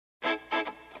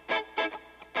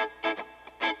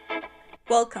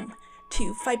Welcome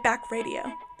to Fight Back Radio,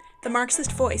 the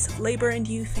Marxist voice of labour and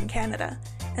youth in Canada,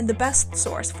 and the best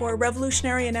source for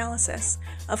revolutionary analysis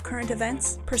of current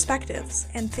events, perspectives,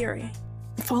 and theory.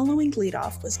 The following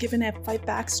leadoff was given at Fight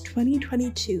Back's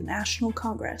 2022 National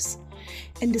Congress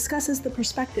and discusses the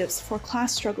perspectives for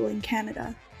class struggle in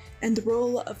Canada and the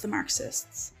role of the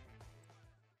Marxists.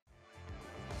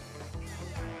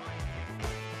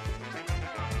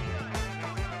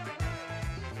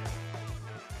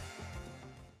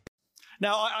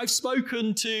 Now, I've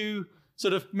spoken to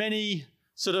many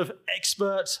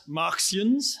expert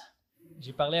Marxians.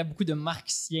 J'ai parlé à beaucoup de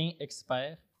marxiens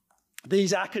experts.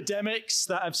 These academics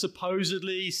that have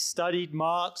supposedly studied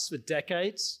Marx for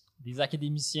decades. Des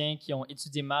académiciens qui ont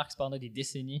étudié Marx pendant des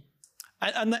décennies.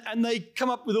 And they come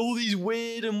up with all these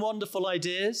weird and wonderful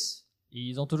ideas. Et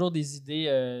ils ont toujours des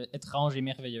idées étranges et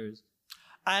merveilleuses.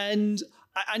 And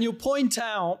you'll point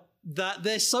out that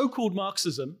their so-called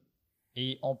Marxism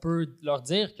Et on peut leur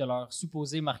dire que leur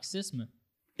supposé marxisme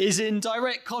is in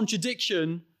direct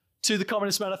contradiction to the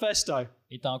Communist Manifesto.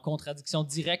 est en contradiction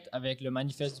directe avec le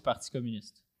manifeste du Parti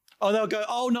communiste. Oh, they'll go,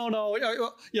 oh, no,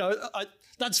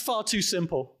 that's far too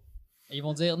simple. Et ils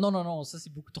vont dire, non, ça c'est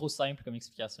beaucoup trop simple comme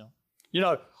explication.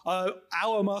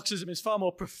 Our Marxism is far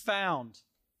more profound.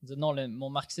 Ils disent, non, mon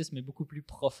marxisme est beaucoup plus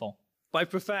profond. By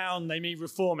profound, they mean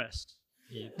reformist.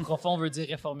 Et profond veut dire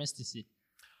réformiste ici.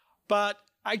 But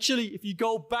actually, if you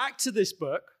go back to this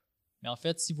book, Mais en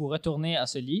fait, si vous retournez à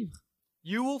ce livre,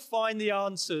 you will find the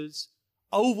answers,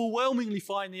 overwhelmingly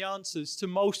find the answers to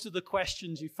most of the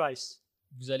questions you face.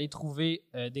 vous allez trouver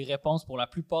des réponses pour la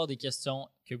plupart des questions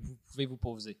que vous pouvez vous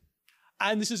poser.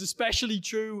 And this is especially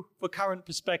true for current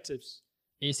perspectives.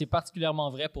 Et c'est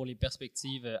particulièrement vrai pour les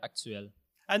perspectives actuelles.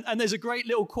 And there's a great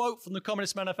little quote from the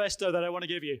Communist Manifesto that I want to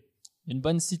give you. Une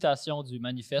bonne citation du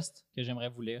manifeste que j'aimerais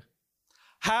vous lire.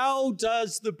 How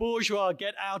does the bourgeois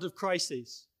get out of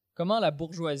crises? Comment la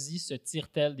bourgeoisie se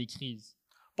tire-t-elle des crises?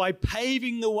 By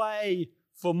paving the way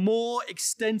for more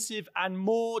extensive and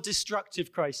more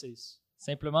destructive crises.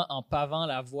 Simplement en pavant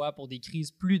la voie pour des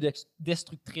crises plus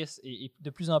destructrices et de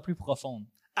plus en plus profondes.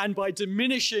 And by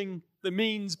diminishing the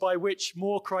means by which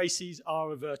more crises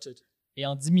are averted. Et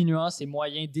en diminuant ces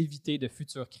moyens d'éviter de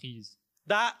futures crises.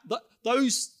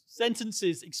 Those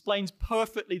sentences explains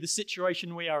perfectly the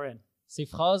situation we are in. Ces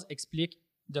phrases expliquent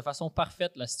de façon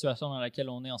parfaite la situation dans laquelle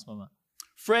on est en ce moment.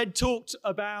 Fred talked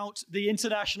about the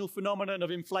international phenomenon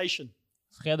of inflation.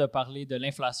 Fred a parlé de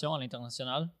l'inflation à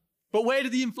l'international. But where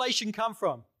did the inflation come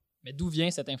from? Mais d'où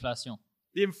vient cette inflation?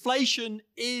 The inflation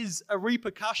is a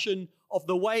repercussion of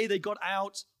the way they got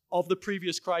out of the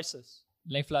previous crisis.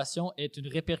 L'inflation est une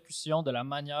répercussion de la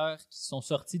manière qu'ils sont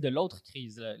sortis de l'autre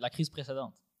crise, la crise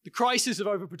précédente. The crisis of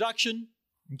overproduction.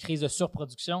 Une crise de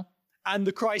surproduction. And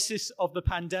the crisis of the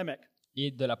pandemic.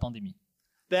 Et de la pandémie.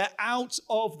 They're out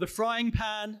of the frying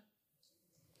pan.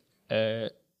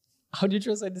 How do you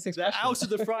translate this expression? They're out of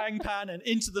the frying pan and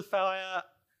into the fire.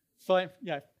 Find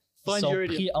Ils sont your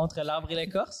pris idiom. entre l'arbre et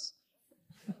l'écorce?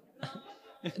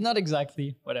 Not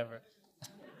exactly, whatever.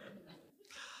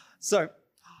 So,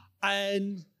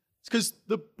 and because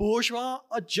the bourgeois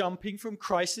are jumping from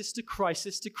crisis to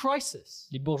crisis to crisis.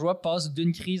 Les bourgeois passent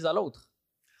d'une crise à l'autre.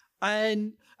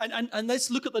 And let's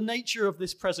look at the nature of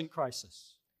this present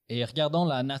crisis. Et regardons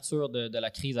la nature de la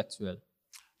crise actuelle.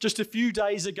 Just a few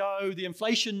days ago, the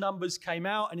inflation numbers came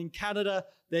out, and in Canada,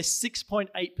 they're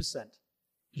 6.8%.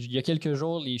 Il y a quelques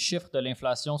jours, les chiffres de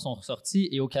l'inflation sont ressortis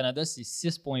et au Canada, c'est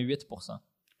 6,8%.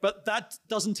 But that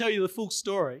doesn't tell you the full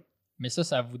story. Mais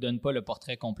ça ne vous donne pas le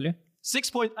portrait complet.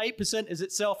 6.8% is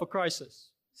itself a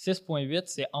crisis. 6,8%,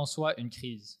 c'est en soi une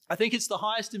crise. I think it's the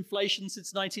highest inflation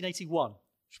since 1981.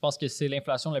 Je pense que c'est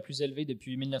l'inflation la plus élevée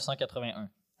depuis 1981.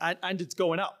 And it's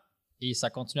going up. Et ça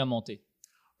continue à monter.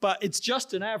 But it's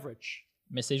just an average.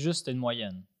 Mais c'est juste une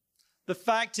moyenne. The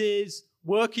fact is,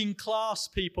 working class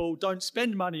people don't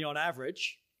spend money on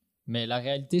average. Mais la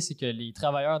réalité, c'est que les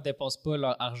travailleurs ne dépensent pas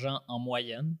leur argent en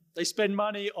moyenne. They spend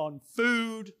money on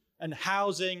food and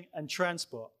housing and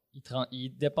transport.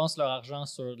 Ils dépensent leur argent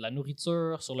sur la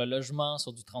nourriture, sur le logement,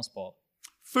 sur du transport.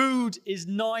 Food is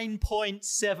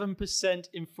 9.7%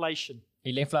 inflation.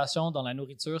 Et l'inflation dans la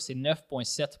nourriture, c'est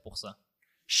 9,7%.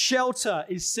 Shelter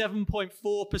is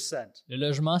 7.4%. Le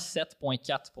logement,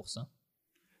 7,4%.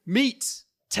 Meat,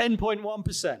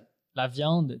 10.1%. La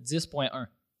viande, 10,1%.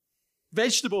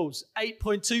 Vegetables,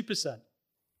 8.2%.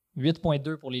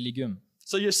 8,2% pour les légumes.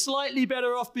 So you're slightly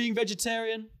better off being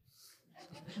vegetarian,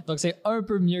 Donc, c'est un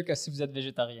peu mieux que si vous êtes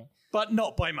végétarien. but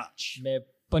not by much. Mais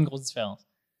pas une grosse différence.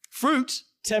 Fruit,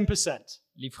 10%.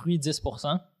 Les fruits,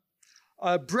 10%.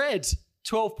 Bread,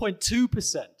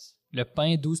 12.2%. Le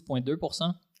pain,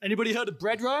 12,2%. Anybody heard of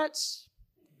bread riots?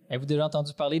 Avez-vous déjà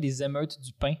entendu parler des émeutes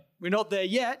du pain? We're not there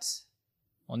yet.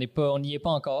 On n'y est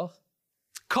pas encore.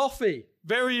 Coffee,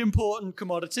 very important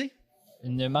commodity.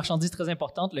 Une marchandise très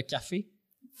importante, le café.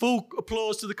 Full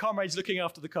applause to the comrades looking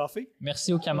after the coffee.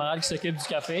 Merci aux camarades qui s'occupent du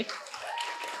café.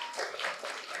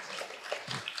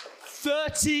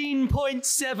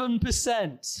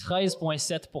 13.7%.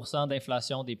 13,7%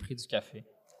 d'inflation des prix du café.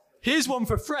 Here's one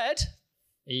for Fred.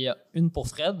 Et une pour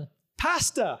Fred.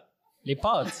 Pasta, Les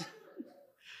pâtes,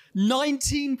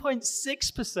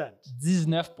 19.6%.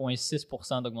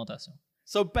 19,6% d'augmentation.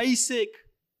 So basic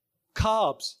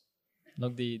carbs.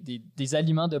 Donc des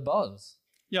aliments de base.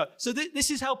 Yeah. So this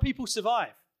is how people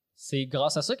survive. C'est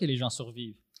grâce à ça que les gens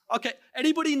survivent. Okay.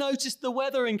 Anybody noticed the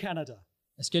weather in Canada?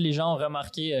 Est-ce que les gens ont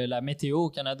remarqué la météo au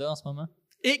Canada en ce moment?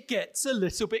 It gets a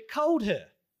little bit cold here.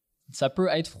 Ça peut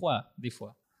être froid, des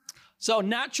fois. So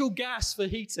natural gas for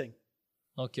heating,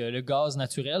 Donc, le gaz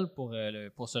naturel pour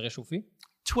se réchauffer,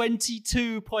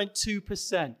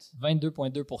 22.2%.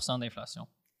 22,2% d'inflation.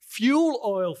 Fuel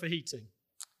oil for heating,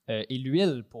 Et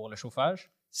l'huile pour le chauffage,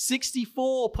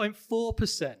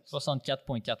 64.4%.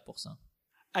 64,4%.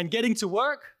 And getting to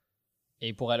work,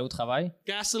 Et pour aller au travail,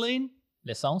 gasoline,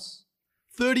 l'essence,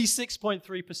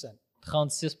 36.3%.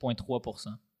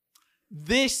 36,3%.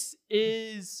 This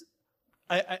is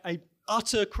a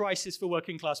utter crisis for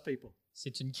working class people.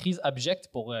 C'est une crise abjecte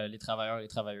pour les travailleurs et les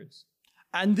travailleuses.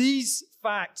 And these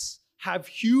facts have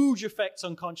huge effects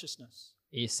on consciousness.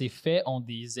 Et ces faits ont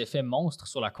des effets monstres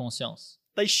sur la conscience.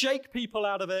 They shake people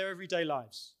out of their everyday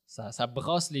lives. Ça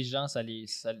brasse les gens, ça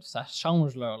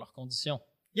change leurs conditions.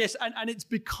 Yes, and it's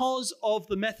because of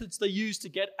the methods they used to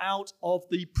get out of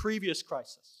the previous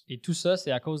crisis. Et tout ça,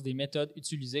 c'est à cause des méthodes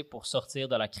utilisées pour sortir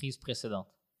de la crise précédente.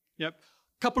 Yep.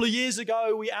 A couple of years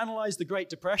ago, we analyzed the Great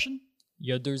Depression. Il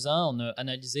y a 2 ans, on a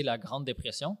analysé la Grande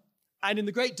Dépression. And in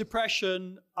the Great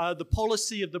Depression, the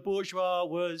policy of the bourgeois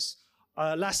was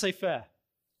laissez-faire.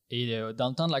 Et dans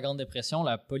le temps de la Grande Dépression,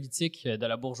 la politique de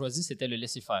la bourgeoisie, c'était le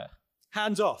laisser-faire.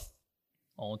 Hands off.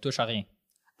 On touche à rien.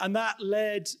 And that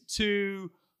led to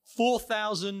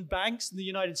 4,000 banks in the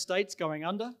United States going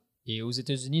under Et aux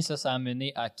États-Unis, ça a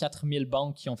mené à 4000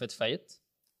 banques qui ont fait faillite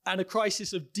and a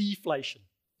crisis of deflation.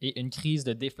 et une crise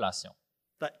de déflation.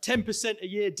 That 10% a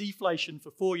year deflation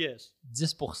for 4 years.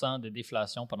 10% de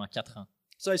déflation pendant 4 ans.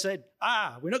 So they said,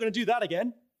 we're not going to do that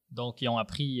again. Donc, ils ont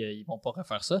appris, ils vont pas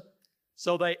refaire ça.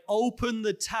 So they opened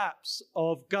the taps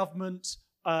of government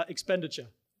expenditure.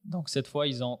 Donc, cette fois,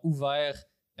 ils ont ouvert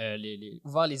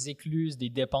les écluses des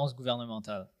dépenses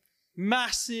gouvernementales.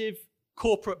 Massive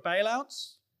corporate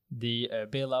bailouts. Des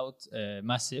bailouts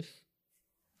massifs.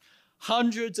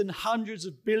 Hundreds and hundreds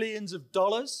of billions of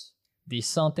dollars. Des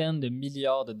centaines de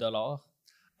milliards de dollars.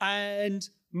 And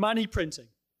money printing.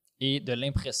 Et de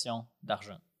l'impression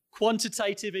d'argent.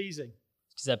 Quantitative easing.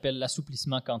 Ce qu'ils appellent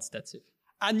l'assouplissement quantitatif.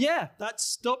 And yeah, that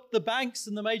stopped the banks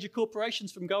and the major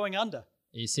corporations from going under.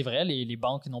 Et c'est vrai, les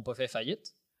banques n'ont pas fait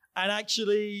faillite. And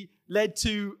actually led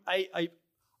to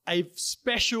a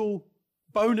special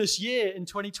bonus year in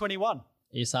 2021.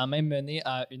 Et ça a même mené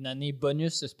à une année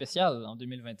bonus spéciale en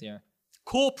 2021.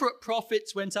 Corporate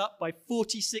profits went up by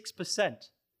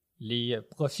 46%. Les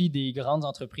profits des grandes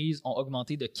entreprises ont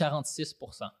augmenté de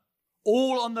 46%.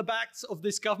 All on the backs of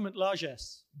this government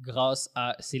largesse. Grâce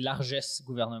à ces largesses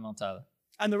gouvernementales.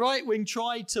 And the right wing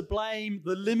tried to blame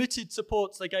the limited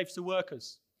supports they gave to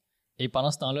workers. Et pendant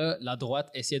ce temps-là, la droite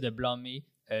essayait de blâmer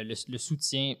le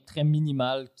soutien très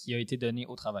minimal qui a été donné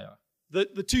aux travailleurs.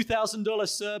 The $2,000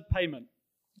 CERB payment.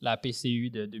 La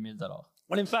PCU de $2,000.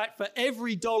 When in fact, for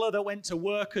every dollar that went to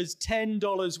workers, $10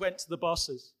 went to the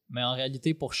bosses. Mais en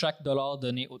réalité, pour chaque dollar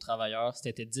donné aux travailleurs,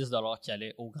 c'était 10 $ qui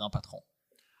allaient aux grands patrons.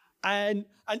 And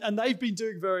they've been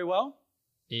doing very well.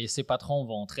 Et ces patrons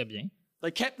vont très bien.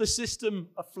 They kept the system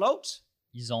afloat,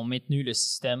 Ils ont maintenu le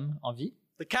système en vie,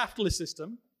 the capitalist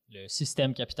system, le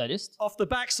système capitaliste, off the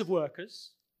backs of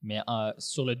workers. mais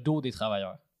sur le dos des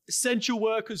travailleurs. Essential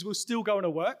workers were still going to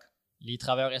work. Les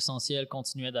travailleurs essentiels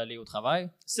continuaient d'aller au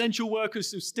travail, Essential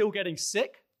workers were still getting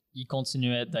sick. ils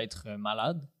continuaient d'être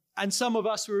malades, And some of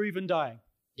us were even dying.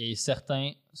 et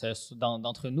certains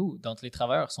d'entre nous, d'entre les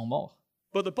travailleurs, sont morts.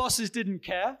 But the bosses didn't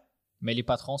care. Mais les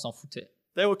patrons s'en foutaient,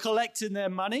 They were collecting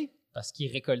their money parce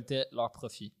qu'ils récoltaient leurs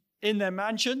profits in their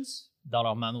mansions. dans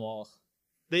leur manoir.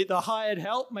 They hired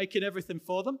help, making everything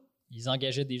for them. Ils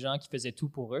engageaient des gens qui faisaient tout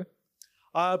pour eux.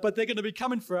 But they're going to be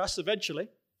coming for us eventually.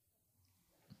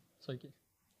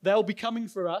 They'll be coming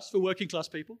for us, for working class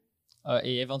people.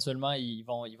 Et éventuellement, ils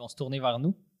vont se tourner vers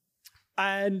nous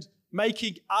And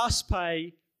making us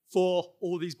pay for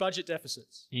all these budget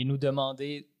deficits. et nous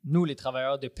demander, nous les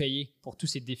travailleurs, de payer pour tous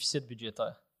ces déficits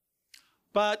budgétaires.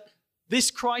 But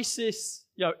this crisis,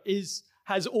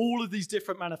 has all of these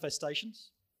different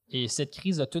manifestations, Et cette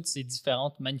crise a toutes ces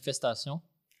différentes manifestations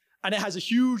and it has a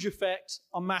huge effect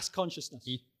on mass consciousness.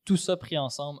 et tout ça pris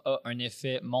ensemble a un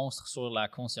effet monstre sur la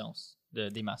conscience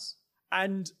des masses.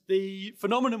 And the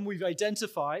phenomenon we've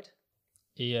identified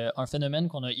Et un phénomène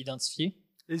qu'on a identifié,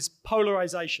 is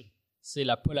polarization. c'est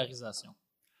la polarisation.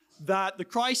 That the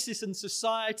crisis in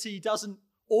society doesn't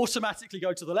automatically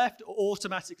go to the left or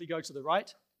automatically go to the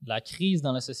right. La crise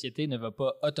dans la société ne va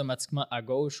pas automatiquement à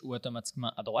gauche ou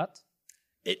automatiquement à droite,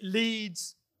 It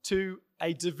leads to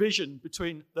a division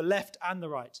between the left and the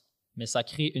right, mais ça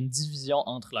crée une division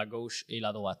entre la gauche et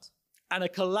la droite and a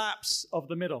collapse of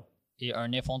the middle. et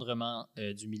un effondrement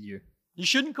du milieu. You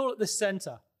shouldn't call it the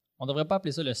center. On ne devrait pas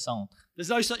appeler ça le centre. There's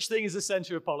no such thing as the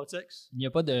center of politics, Il n'y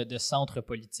a pas de centre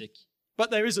politique, but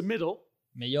there is a middle,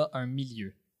 mais il y a un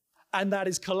milieu. and that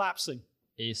is collapsing.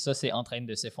 Et ça, c'est en train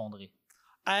de s'effondrer.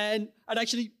 And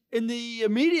actually, in the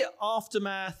immediate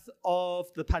aftermath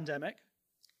of the pandemic,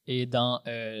 Et dans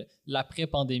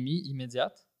l'après-pandémie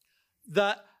immédiate,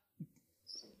 that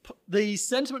the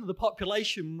sentiment of the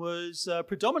population was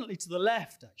predominantly to the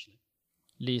left, actually.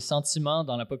 les sentiments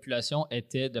dans la population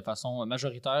étaient de façon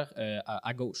majoritaire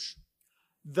à gauche.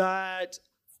 That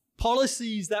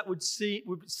policies that would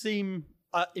seem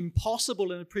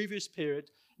impossible in a previous period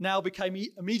now became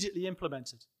immediately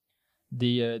implemented.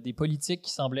 Des politiques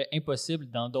qui semblaient impossibles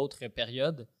dans d'autres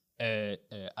périodes,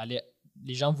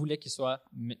 les gens voulaient qu'ils soient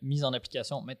mis en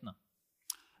application maintenant.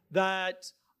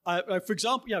 That, for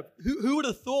example, who would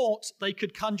have thought they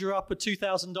could conjure up a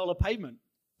 $2,000 payment?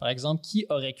 Par exemple, qui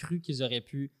aurait cru qu'ils auraient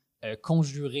pu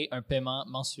conjurer un paiement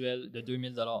mensuel de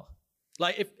 $2,000?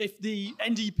 Like if the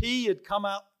NDP had come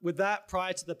out with that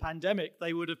prior to the pandemic,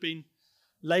 they would have been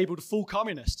labeled full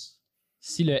communists.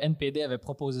 Si le NPD avait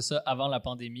proposé ça avant la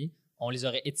pandémie, on les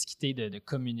aurait étiquetés de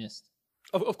communistes.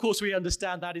 Of course, we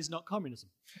understand that is not communism.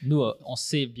 Nous, on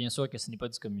sait bien sûr que ce n'est pas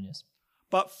du communisme.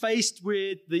 But faced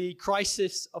with the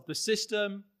crisis of the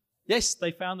system, yes,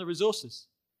 they found the resources.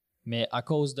 Mais à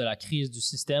cause de la crise du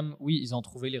système, oui, ils ont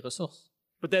trouvé les ressources.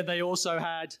 But then they also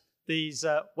had these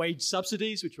wage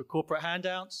subsidies, which were corporate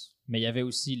handouts, Mais il y avait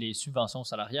aussi les subventions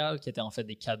salariales qui étaient en fait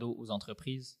des cadeaux aux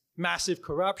entreprises, massive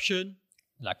corruption.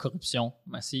 la corruption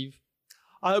massive.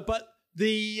 But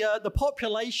the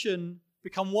population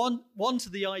become one to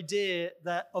the idea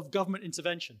of government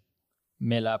intervention.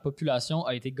 Mais la population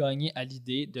a été gagnée à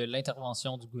l'idée de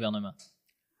l'intervention du gouvernement.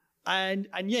 And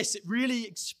yes, it really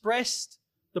expressed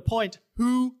the point,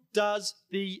 who does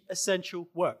the essential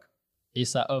work? Et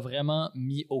ça a vraiment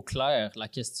mis au clair la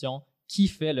question qui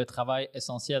fait le travail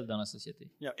essentiel dans la société.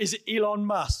 Is it Elon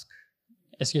Musk?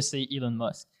 Est-ce que c'est Elon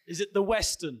Musk? Is it the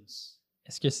Westons?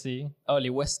 Est-ce que c'est les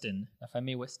Weston, la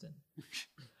famille Weston?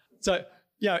 So,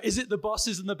 is it the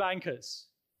bosses and the bankers?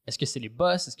 Est-ce que c'est les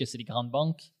boss? Est-ce que c'est les grandes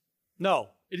banques? No,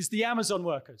 it is the Amazon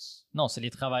workers. Non, c'est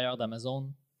les travailleurs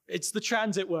d'Amazon, It's the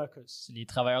transit workers. c'est les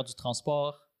travailleurs du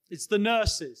transport, It's the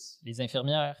nurses. les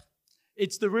infirmières,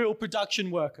 It's the real production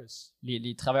workers.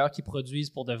 les travailleurs qui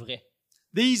produisent pour de vrai.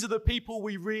 These are the people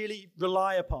we really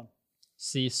rely upon.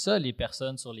 C'est ça les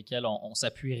personnes sur lesquelles on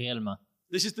s'appuie réellement.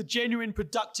 This is the genuine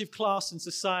productive class in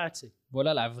society.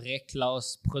 Voilà la vraie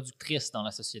classe productrice dans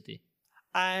la société.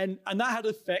 And that had an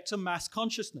effect on mass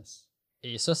consciousness.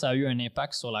 Et ça a eu un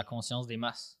impact sur la conscience des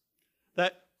masses.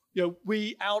 That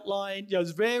we outlined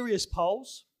various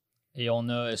polls. Et on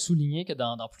a souligné que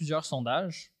dans plusieurs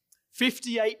sondages,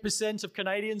 58% of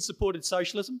Canadians supported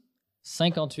socialism.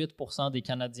 58% des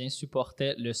Canadiens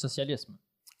supportaient le socialisme.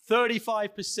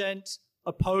 35%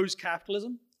 opposed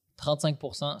capitalism.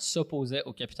 35% s'opposaient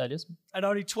au capitalisme. And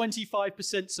only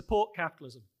 25% support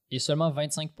capitalism. Et seulement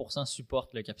 25%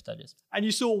 supportent le capitalisme. And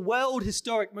you saw world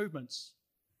historic movements.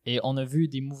 Et on a vu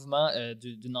des mouvements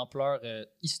d'une ampleur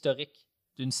historique,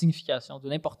 d'une signification,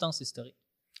 d'une importance historique,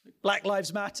 Black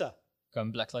Lives Matter,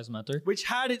 comme Black Lives Matter, which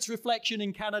had its reflection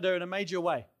in Canada in a major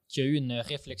way. qui a eu une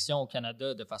réflexion au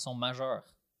Canada de façon majeure.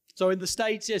 So in the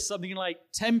States, yes, something like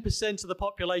 10% of the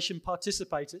population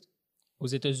participated. Aux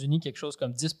États-Unis, quelque chose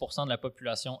comme 10% de la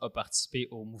population a participé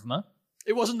au mouvement.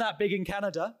 It wasn't that big in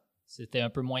Canada, C'était un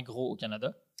peu moins gros au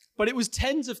Canada, but it was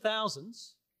tens of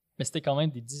thousands mais c'était quand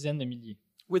même des dizaines de milliers,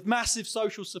 with massive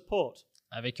social support.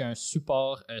 avec un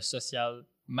support social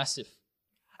massif.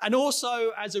 And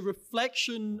also as a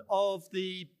reflection of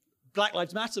the Black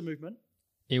Lives Matter movement,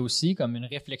 Et aussi, comme une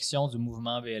réflexion du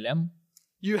mouvement BLM,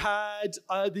 you had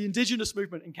the indigenous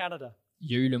movement in Canada.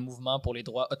 il y a eu le mouvement pour les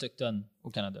droits autochtones au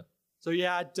Canada. So you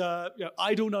had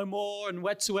Idle No More and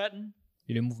Wet'suwet'en,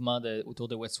 Il y a le mouvement autour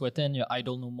de Wet'suwet'en, il y a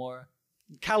Idle No More,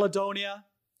 Caledonia,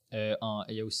 Il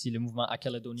y a aussi le mouvement à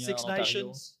Caledonia, Six en Ontario,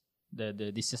 Nations.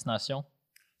 des Six Nations.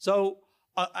 So,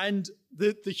 and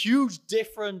the huge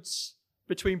difference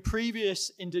between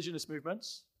previous indigenous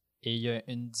movements Et il y a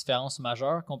une différence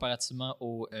majeure comparativement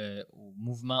aux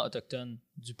mouvements autochtones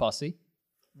du passé.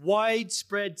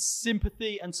 widespread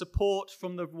sympathy and support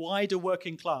from the wider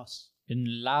working class. Une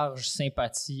large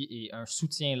sympathie et un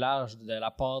soutien large de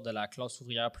la part de la classe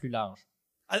ouvrière plus large.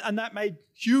 And that made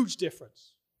huge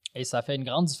difference. Et ça fait une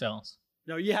grande différence.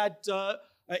 You know, you had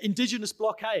indigenous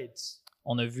blockades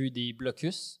On a vu des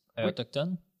blocus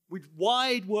autochtones with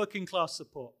wide working class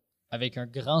support. avec un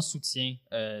grand soutien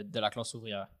de la classe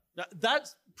ouvrière. Now,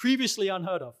 that's previously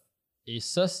unheard of Et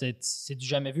ça, c'est du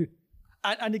jamais vu.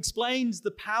 and explains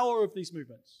the power of these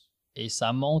movements. Et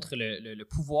ça montre le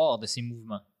pouvoir de ces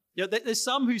mouvements. You know, there's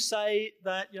some who say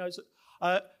that,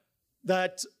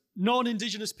 that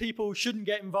non-indigenous people shouldn't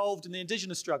get involved in the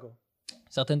indigenous struggle.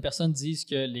 Certaines personnes disent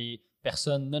que les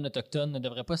personnes non autochtones ne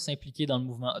devraient pas s'impliquer dans le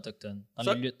mouvement autochtone,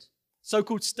 dans les luttes.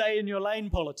 So-called stay in your lane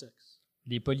politics.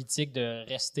 Les politiques de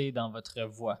rester dans votre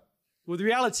voie. Well, the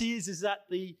reality is that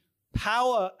the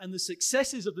power and the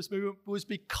successes of this movement was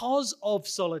because of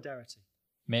solidarity.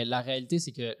 Mais la réalité,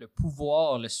 c'est que le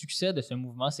pouvoir, le succès de ce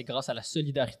mouvement, c'est grâce à la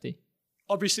solidarité.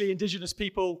 Obviously, indigenous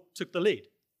people took the lead,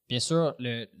 Bien sûr,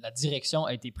 la direction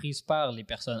a été prise par les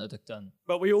personnes autochtones,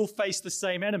 but we all faced the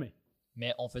same enemy.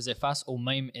 mais on faisait face au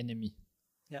même ennemi.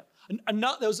 Yeah. And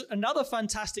there was another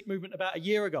fantastic movement about a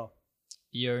year ago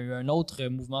Il y a eu un autre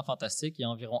mouvement fantastique il y a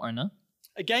environ 1 an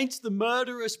against the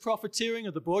murderous profiteering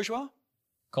of the bourgeois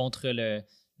contre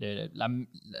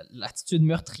l'attitude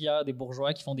meurtrière des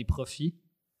bourgeois qui font des profits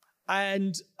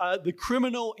and the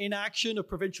criminal inaction of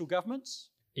provincial governments.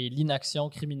 et l'inaction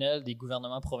criminelle des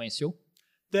gouvernements provinciaux.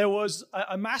 There was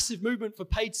a massive movement for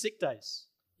paid sick days.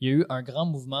 Il y a eu un grand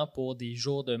mouvement pour des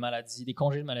jours de maladie, des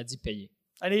congés de maladie payés.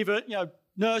 And even,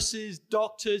 nurses,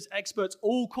 doctors, experts,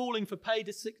 all calling for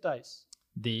paid sick days.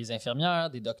 Des infirmières,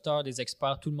 des docteurs, des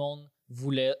experts, tout le monde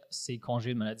voulait ces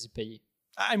congés de maladie payés.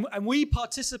 And we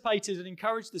participated and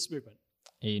encouraged this movement.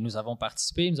 Et nous avons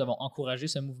participé, nous avons encouragé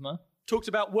ce mouvement.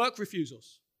 Talked about work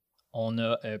refusals. On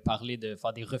a parlé de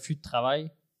faire des refus de travail.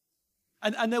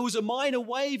 And there was a minor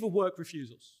wave of work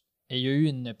refusals. Et il y a eu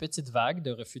une petite vague de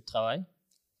refus de travail.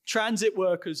 Transit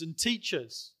workers and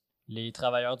teachers, Les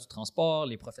travailleurs du transport,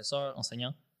 les professeurs,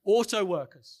 enseignants, auto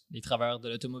workers, les travailleurs de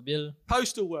l'automobile,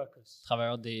 postal workers.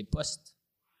 travailleurs des postes.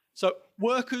 So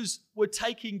workers were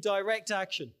taking direct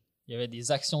action, Il y avait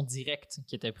des actions directes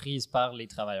qui étaient prises par les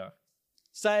travailleurs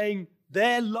saying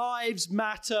their lives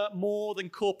matter more than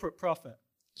corporate profit.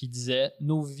 qui disaient «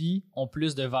 Nos vies ont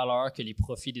plus de valeur que les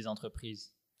profits des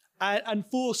entreprises. And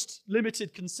forced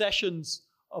limited concessions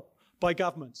by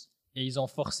governments. » Et ils ont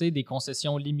forcé des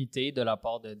concessions limitées de la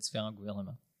part de différents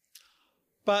gouvernements.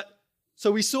 But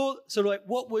so we saw sort of like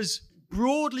what was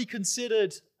broadly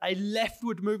considered a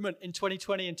leftward movement in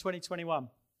 2020 and 2021.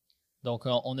 Donc,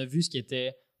 on a vu ce qui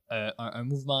était un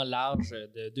mouvement large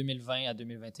de 2020 à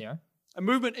 2021. A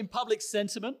movement in public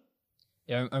sentiment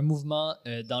Et un mouvement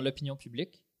dans l'opinion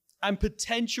publique. and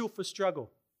potential for struggle.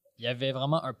 Il y avait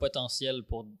vraiment un potentiel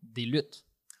pour des luttes.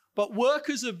 But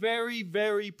workers are very,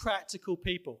 very practical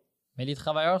people. Mais les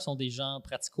travailleurs sont des gens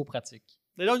pratico-pratiques.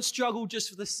 They don't struggle just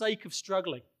for the sake of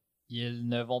struggling. Ils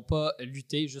ne vont pas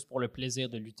lutter juste pour le plaisir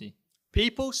de lutter.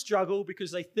 People struggle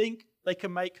because they think they can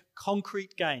make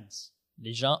concrete gains.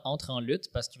 Les gens entrent en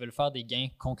lutte parce qu'ils veulent faire des gains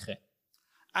concrets.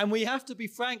 And we have to be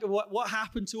frank of what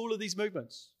happened to all of these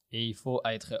movements. Et il faut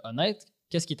être honnête.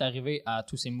 Qu'est-ce qui est arrivé à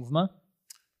tous ces mouvements?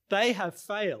 They have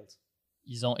failed.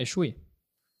 Ils ont échoué.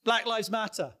 Black Lives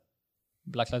Matter.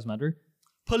 Black Lives Matter.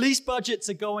 Police budgets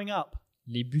are going up.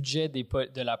 Les budgets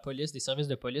de la police, des services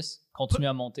de police continuent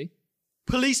à monter.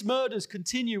 Police murders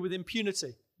continue with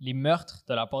impunity. Les meurtres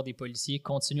de la part des policiers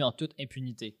continuent en toute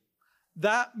impunité.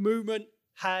 That movement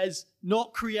has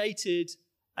not created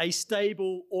a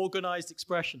stable, organized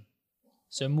expression.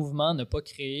 Ce mouvement n'a pas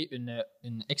créé une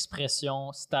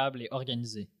expression stable et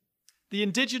organisée. The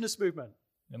indigenous movement,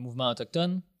 Le mouvement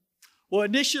autochtone, well,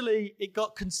 initially it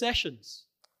got concessions,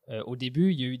 au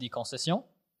début, il y a eu des concessions,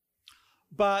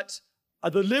 but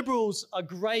the liberals are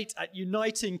great at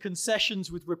uniting concessions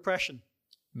with repression.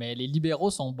 mais les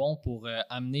libéraux sont bons pour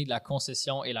amener la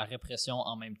concession et la répression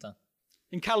en même temps.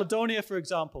 In Caledonia, for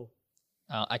example,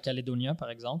 À Caledonia, par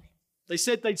exemple, they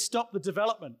said they'd stop the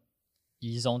development.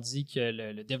 ils ont dit que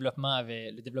le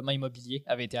développement immobilier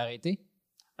avait été arrêté.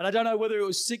 And I don't know whether it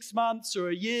was 6 months or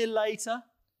a year later,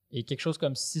 Et quelque chose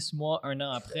comme 6 mois, 1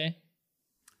 an après,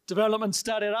 development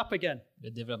started up again. le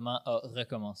développement a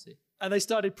recommencé. And they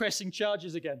started pressing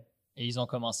charges again. Et ils ont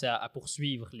commencé à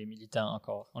poursuivre les militants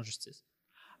encore en justice.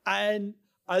 And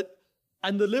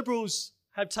the liberals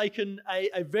have taken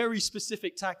a very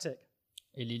specific tactic.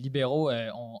 Et les libéraux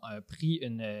ont pris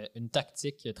une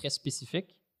tactique très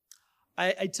spécifique,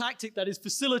 A tactic that is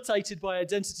facilitated by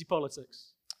identity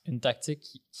politics. une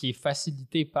tactique qui est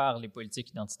facilitée par les politiques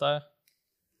identitaires.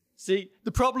 See,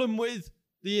 the problem with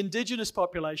the indigenous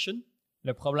population,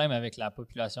 Le problème avec la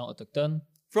population autochtone,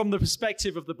 from the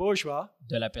perspective of the bourgeois,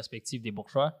 de la perspective des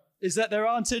bourgeois, is that there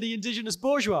aren't any indigenous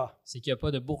bourgeois. c'est qu'il n'y a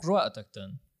pas de bourgeois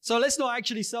autochtones. So let's not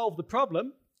actually solve the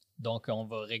problem Donc, on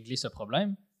va régler ce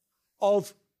problème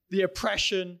of the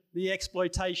oppression, the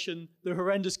exploitation, the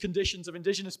horrendous conditions of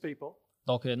indigenous people.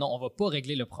 Donc, non, on ne va pas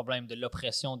régler le problème de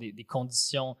l'oppression, des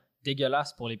conditions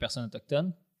dégueulasses pour les personnes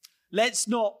autochtones. Let's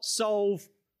not solve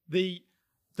the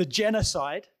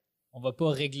genocide On ne va pas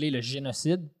régler le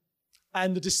génocide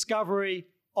and the discovery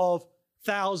of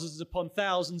thousands upon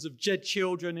thousands of dead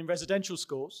children in residential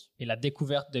schools. et la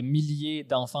découverte de milliers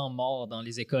d'enfants morts dans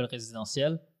les écoles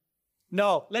résidentielles.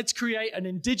 No, let's create an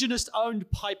indigenous-owned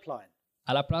pipeline.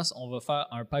 À la place, on va faire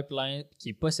un pipeline qui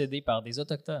est possédé par des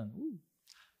Autochtones.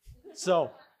 So,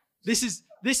 this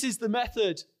is the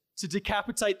method to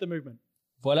decapitate the movement.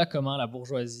 Voilà comment la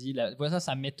bourgeoisie, voilà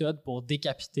sa méthode pour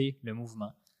décapiter le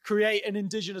mouvement. Create an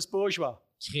indigenous bourgeois.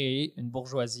 Créer une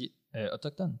bourgeoisie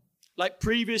autochtone. Like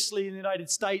previously in the United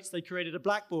States, they created a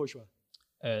black bourgeois.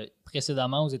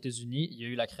 Précédemment, aux États-Unis, il y a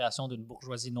eu la création d'une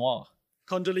bourgeoisie noire.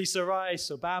 Condoleezza Rice,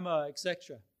 Obama, etc.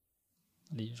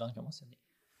 Les gens qui ont mentionné.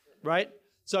 Right?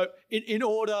 So, in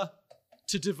order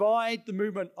to divide the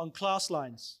movement on class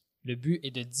lines Le but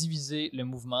est de diviser le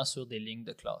mouvement sur des lignes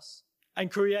de classe and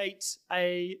create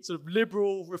a sort of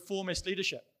liberal reformist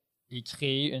leadership. et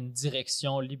créer une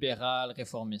direction libérale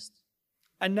réformiste.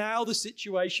 And now the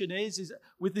situation is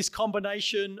with this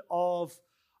combination of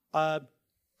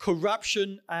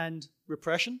corruption and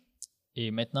repression, Et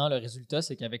maintenant, le résultat,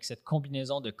 c'est qu'avec cette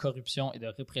combinaison de corruption et de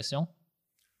répression,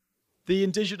 the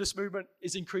indigenous movement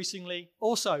is increasingly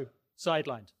also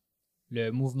sidelined.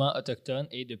 le mouvement autochtone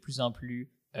est de plus en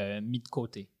plus mis de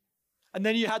côté. And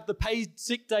then you had the paid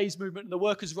sick days movement and the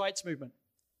workers' rights movement.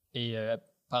 Et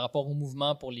par rapport au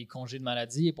mouvement pour les congés de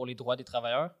maladie et pour les droits des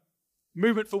travailleurs,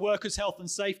 Movement for workers' health and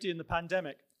safety in the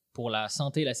pandemic. pour la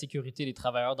santé et la sécurité des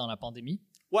travailleurs dans la pandémie,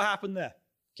 What happened there?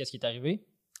 qu'est-ce qui est arrivé?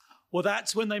 Well,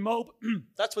 that's when they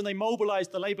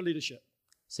mobilized the labor leadership.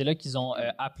 C'est là qu'ils ont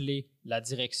appelé la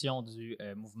direction du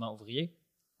mouvement ouvrier.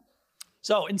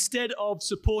 So instead of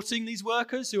supporting these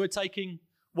workers who are taking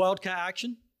wildcat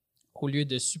action, Au lieu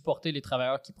de supporter les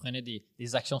travailleurs qui prenaient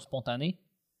des actions spontanées,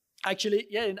 actually,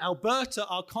 yeah, in Alberta,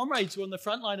 our comrades were on the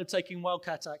front line of taking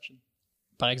wildcat action.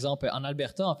 par exemple, en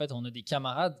Alberta, en fait, on a des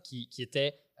camarades qui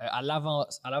étaient à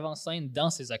l'avant-scène dans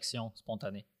ces actions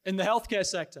spontanées, In the healthcare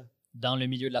sector. dans le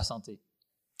milieu de la santé.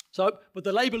 So, but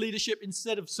the labor leadership,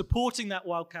 instead of supporting that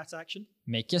wildcat action,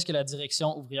 Mais qu'est-ce que la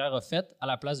direction ouvrière a fait à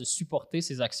la place de supporter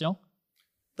ces actions?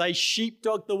 they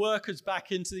sheepdogged the workers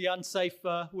back into the unsafe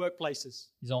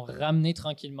workplaces. Ils ont ramené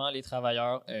tranquillement les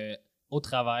travailleurs au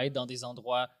travail dans des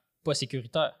endroits pas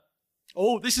sécuritaires.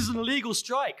 Oh, this is an illegal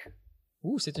strike.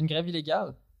 Ouh, c'est une grève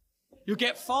illégale. You'll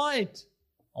get fined.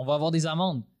 On va avoir des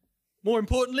amendes. More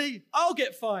importantly, I'll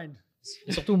get fined,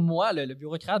 Et surtout, moi, le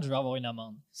bureaucrate, je vais avoir une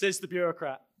amende, says the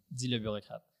bureaucrat. dit le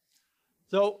bureaucrate.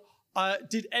 So,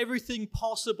 did everything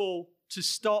possible to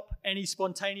stop any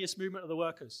spontaneous movement of the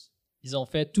workers. Ils ont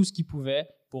fait tout ce qu'ils pouvaient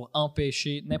pour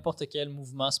empêcher n'importe quel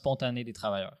mouvement spontané des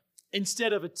travailleurs.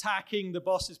 Instead of attacking the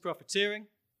boss's profiteering,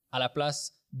 À la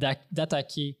place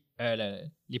d'attaquer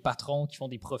les patrons qui font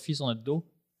des profits sur notre dos,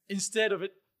 instead of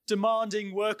it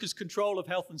demanding workers' control of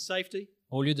health and safety,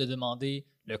 au lieu de demander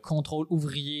le contrôle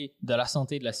ouvrier de la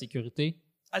santé et de la sécurité,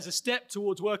 as a step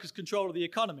towards workers' control of the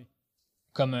economy.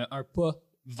 comme un pas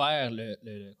vers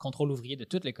le contrôle ouvrier de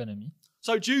toute l'économie.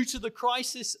 So, due to the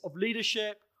crisis of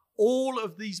leadership, all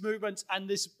of these movements and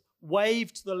this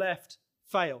wave to the left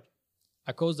failed.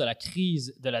 À cause de la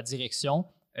crise de la direction,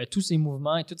 tous ces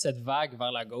mouvements et toute cette vague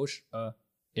vers la gauche a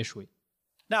échoué.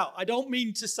 Now, I don't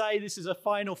mean to say this is a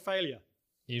final failure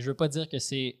Et je ne veux pas dire que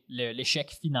c'est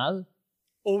l'échec final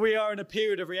or we are in a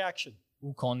period of reaction.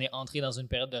 ou qu'on est entré dans une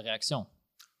période de réaction.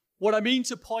 What I mean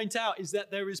to point out is that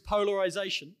there is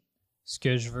polarization, Ce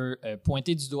que je veux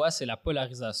pointer du doigt, c'est la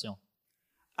polarisation.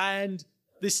 and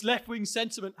this left-wing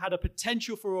sentiment had a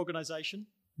potential for organization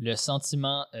Le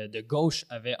sentiment de gauche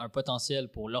avait un potentiel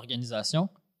pour l'organisation,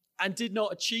 and did not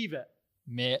achieve it.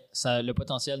 mais le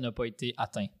potentiel n'a pas été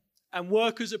atteint. And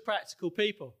workers are practical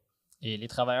people Et les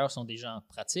travailleurs sont des gens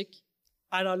pratiques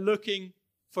and are looking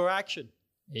for action.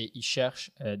 et ils cherchent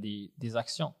des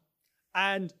actions.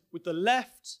 And with the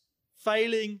left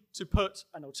failing to put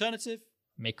an alternative,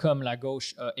 Mais comme la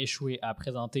gauche a échoué à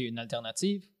présenter une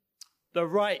alternative, the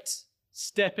right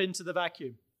step into the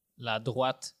vacuum. la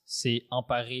droite s'est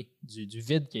emparée du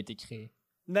vide qui a été créé.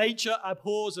 Nature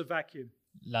abhors a vacuum.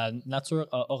 La nature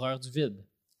a horreur du vide.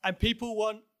 And people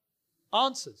want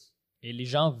answers. Et les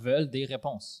gens veulent des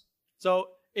réponses. So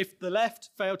if the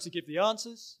left fail to give the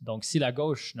answers, Donc, si la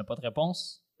gauche n'a pas de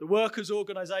réponse, the workers'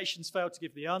 organizations fail to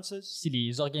give the answers, si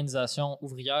les organisations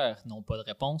ouvrières n'ont pas de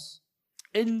réponse,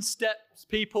 in steps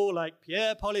people like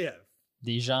Pierre Poilievre.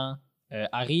 des gens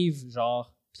arrivent,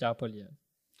 genre Pierre Poilievre.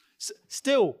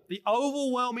 Still, the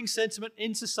overwhelming sentiment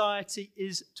in society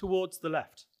is towards the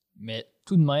left. Mais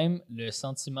tout de même, le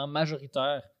sentiment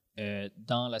majoritaire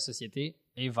dans la société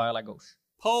est vers la gauche.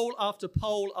 Poll after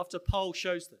poll after poll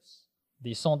shows this.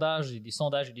 Des sondages et des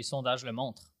sondages et des sondages le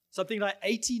montrent. Something like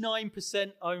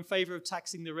 89% are in favor of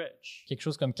taxing the rich. Quelque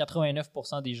chose comme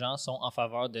 89% des gens sont en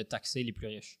faveur de taxer les plus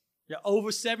riches. Yeah,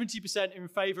 over 70% in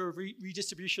favor of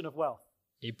redistribution of wealth.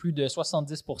 Et plus de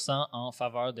 70% en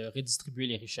faveur de redistribuer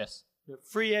les richesses.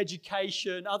 Free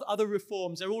education, other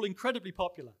reforms, they're all incredibly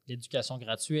popular. L'éducation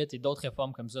gratuite et d'autres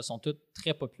réformes comme ça sont toutes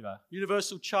très populaires.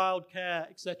 Universal child care,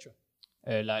 etc.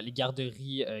 Les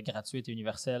garderies gratuites et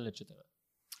universelles, etc.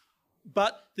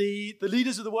 But the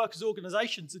leaders of the workers'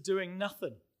 organizations are doing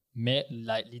nothing. Mais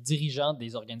les dirigeants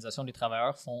des organisations des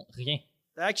travailleurs font rien.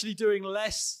 They're actually doing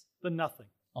less than nothing.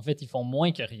 En fait, ils font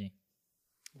moins que rien.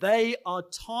 They are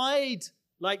tied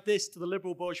like this to the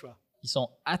liberal bourgeois. Ils sont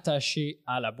attachés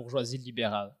à la bourgeoisie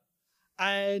libérale.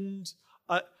 And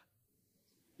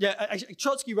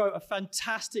Trotsky wrote a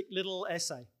fantastic little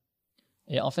essay.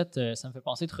 Et en fait, ça me fait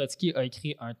penser, Trotsky a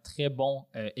écrit un très bon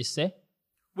essai.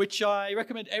 Which I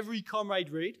recommend every comrade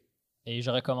read. Et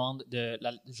j'en recommande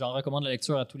la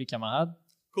lecture à tous les camarades.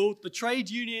 Called The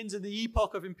Trade Unions in the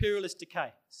Epoch of Imperialist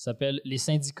Decay. Ça s'appelle Les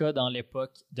syndicats dans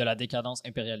l'époque de la décadence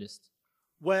impérialiste.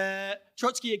 Where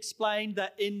Trotsky explained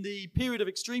that in the period of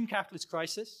extreme capitalist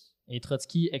crisis, et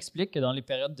Trotsky explique que dans les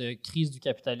périodes de crise du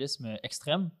capitalisme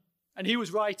extrême, and he was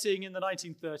writing in the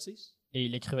 1930s, et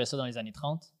il écrivait ça dans les années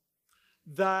 30,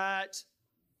 that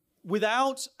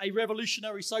without a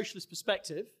revolutionary socialist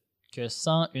perspective, que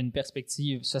sans une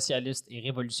perspective socialiste et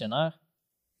révolutionnaire,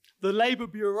 the labor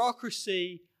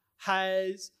bureaucracy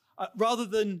has, rather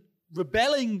than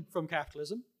rebelling from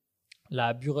capitalism,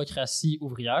 la bureaucratie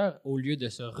ouvrière, au lieu de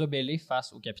se rebeller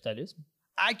face au capitalisme,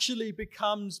 actually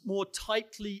becomes more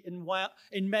tightly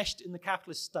enmeshed in the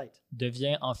capitalist state.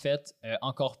 Devient en fait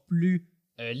encore plus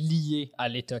liée à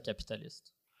l'État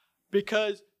capitaliste.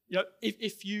 Because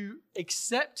if you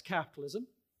accept capitalism,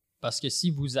 parce que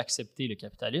si vous acceptez le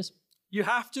capitalisme, you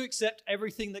have to accept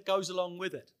everything that goes along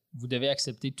with it. Vous devez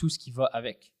accepter tout ce qui va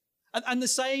avec. And the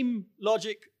same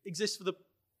logic exists for the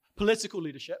political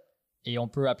leadership. Et on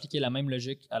peut appliquer la même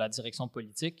logique à la direction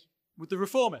politique with the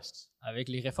reformists. Avec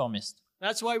les réformistes.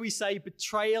 That's why we say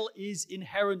betrayal is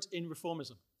inherent in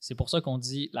reformism. C'est pour ça qu'on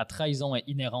dit la trahison est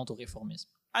inhérente au réformisme.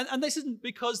 And this isn't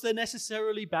because they're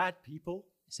necessarily bad people.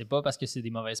 C'est pas parce que c'est des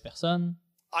mauvaises personnes.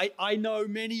 I know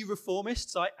many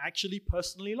reformists I actually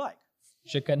personally like.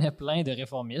 Je connais plein de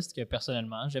réformistes que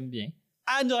personnellement j'aime bien.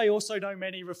 And I also know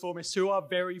many reformists who are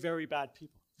very, very bad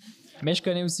people. Mais je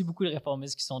connais aussi beaucoup de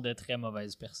réformistes qui sont de très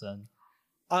mauvaises personnes.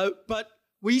 But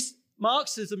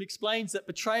Marxism explains that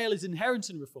betrayal is inherent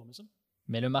in reformism.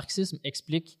 Mais le marxisme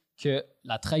explique que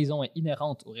la trahison est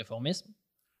inhérente au réformisme.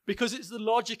 Because it's the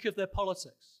logic of their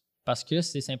politics. Parce que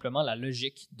c'est simplement la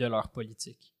logique de leur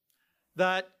politique.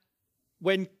 That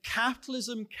when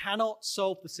capitalism cannot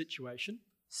solve the situation,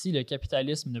 si le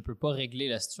capitalisme ne peut pas régler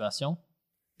la situation,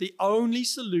 the only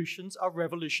solutions are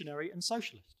revolutionary and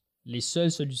socialist. Les seules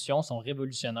solutions sont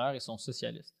révolutionnaires et sont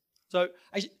socialistes. So,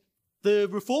 the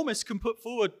reformists can put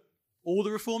forward all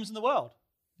the reforms in the world.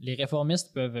 Les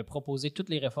réformistes peuvent proposer toutes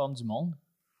les réformes du monde.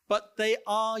 But they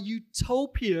are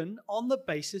utopian on the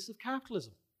basis of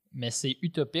capitalism. Mais c'est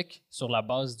utopique sur la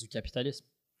base du capitalisme.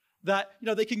 That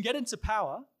they can get into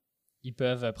power. Ils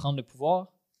peuvent prendre le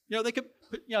pouvoir. They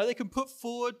can put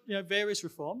forward various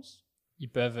reforms.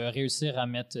 Ils peuvent réussir à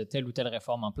mettre telle ou telle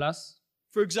réforme en place.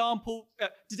 For example,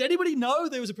 did anybody know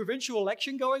there was a provincial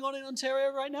election going on in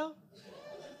Ontario right now?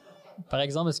 Par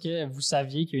exemple, est-ce que vous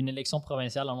saviez qu'il y a une élection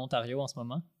provinciale en Ontario en ce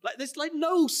moment? There's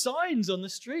no signs on the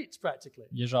streets practically.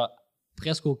 Il y a genre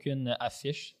presque aucune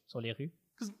affiche sur les rues.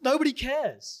 Because nobody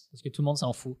cares. Parce que tout le monde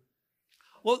s'en fout.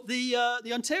 Well,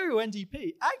 the Ontario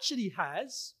NDP actually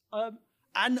has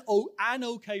an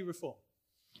OK reform.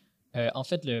 En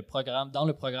fait, dans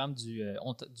le programme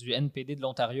du NPD de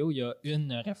l'Ontario, il y a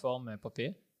une réforme pas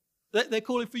pire. They're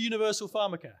calling for universal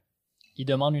pharmacare. Ils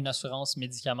demandent une assurance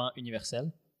médicaments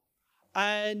universelle.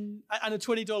 And a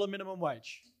 $20 minimum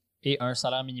wage. et un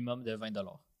salaire minimum de 20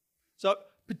 $. So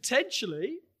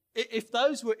potentially, if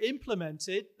those were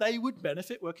implemented, they would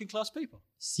benefit working class people.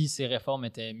 Si ces réformes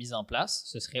étaient mises en place,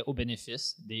 ce serait au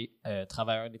bénéfice des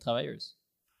travailleurs et des travailleuses.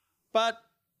 But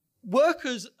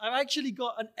workers have actually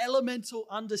got an elemental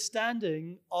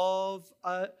understanding of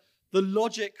the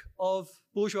logic of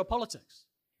bourgeois politics.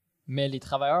 Mais les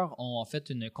travailleurs ont en fait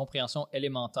une compréhension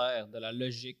élémentaire de la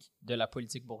logique de la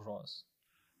politique bourgeoise.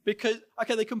 Because,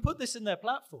 okay, they can put this in their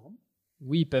platform.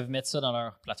 Oui, ils peuvent mettre ça dans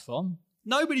leur plateforme,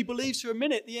 Nobody believes for a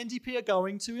minute the NDP are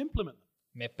going to implement them.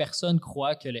 mais personne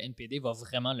croit que le NPD va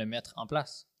vraiment le mettre en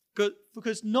place.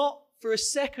 Because not for a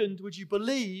second would you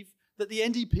believe that the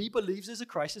NDP believes there's a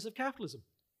crisis of capitalism.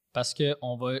 Parce que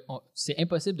c'est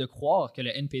impossible de croire que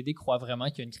le NPD croit vraiment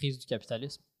qu'il y a une crise du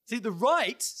capitalisme. See, the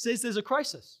right says there's a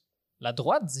crisis. La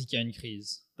droite dit qu'il y a une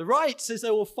crise. The right says they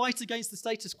will fight against the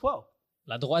status quo.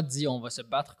 La droite dit on va se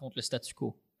battre contre le statu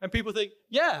quo. And people think,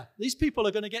 yeah, these people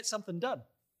are going to get something done.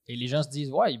 Et les gens se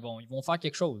disent ouais, ils vont faire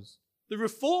quelque chose. The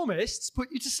reformists put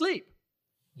you to sleep.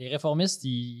 Les réformistes,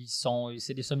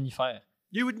 c'est des somnifères.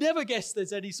 You would never guess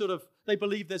there's any sort of, they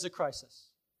believe there's a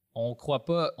crisis. On croit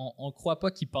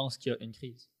pas qu'ils pensent qu'il y a une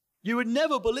crise. You would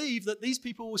never believe that these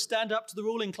people will stand up to the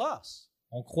ruling class.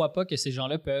 On croit pas que ces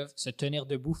gens-là peuvent se tenir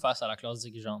debout face à la classe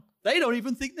dirigeante. They don't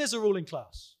even think there's a ruling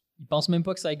class. Ils pensent même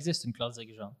pas que ça existe une classe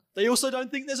dirigeante. They also don't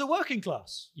think there's a working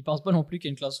class. Ils pensent pas non plus qu'il y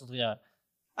a une classe ouvrière.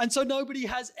 And so nobody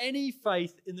has any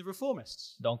faith in the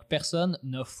reformists. Donc personne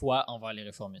n'a foi envers les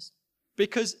réformistes.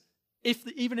 Because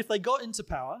even if they got into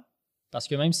power, Parce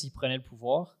que même s'ils prenaient le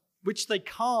pouvoir, which they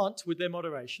can't with their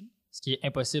moderation, ce qui est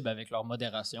impossible avec leur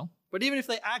modération, but even if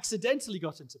they accidentally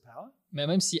got into power, mais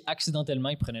même si accidentellement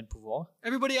ils prenaient le pouvoir,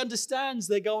 everybody understands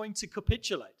they're going to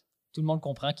capitulate tout le monde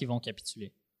comprend qu'ils vont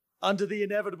capituler under the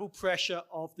inevitable pressure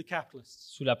of the capitalists.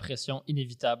 sous la pression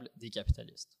inévitable des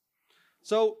capitalistes.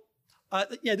 So,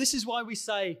 this is why we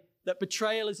say that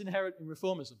betrayal is inherent in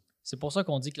reformism. C'est pour ça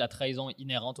qu'on dit que la trahison est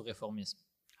inhérente au réformisme.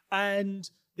 And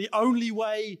the only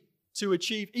way to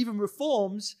achieve even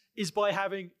reforms is by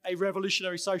having a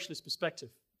revolutionary socialist perspective.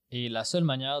 Et la seule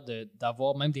manière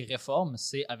d'avoir même des réformes,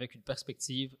 c'est avec une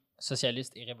perspective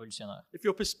socialiste et révolutionnaire. If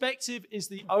your perspective is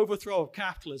the overthrow of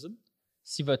capitalism,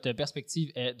 Si votre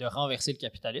perspective est de renverser le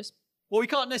capitalisme, well, we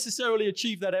can't necessarily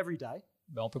achieve that every day,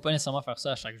 ben on ne peut pas nécessairement faire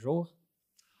ça à chaque jour,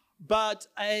 but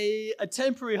a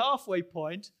temporary halfway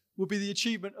point will be the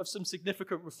achievement of some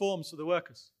significant reforms for the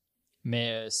workers.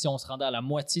 mais si on se rendait à la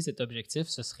moitié de cet objectif,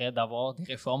 ce serait d'avoir des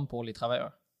réformes pour les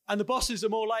travailleurs. And the bosses are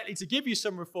more likely to give you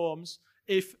some reforms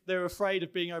if they're afraid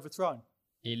of being overthrown.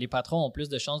 Et les patrons ont plus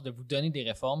de chances de vous donner des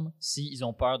réformes s'ils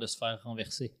ont peur de se faire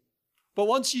renverser. But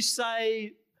once you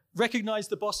say, recognize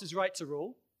the boss's right to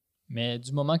rule, Mais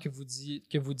du moment que vous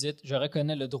dites « je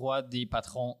reconnais le droit des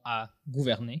patrons à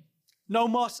gouverner », no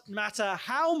matter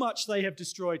how much they have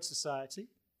destroyed society,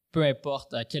 peu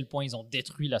importe à quel point ils ont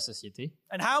détruit la société,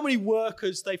 and how many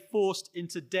workers they forced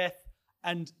into death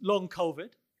and long COVID,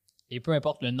 et peu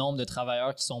importe le nombre de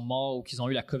travailleurs qui sont morts ou qui ont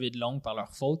eu la COVID longue par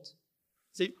leur faute,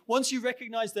 see, once you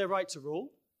recognize their right to rule,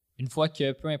 une fois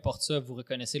que, peu importe ça, vous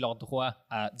reconnaissez leur droit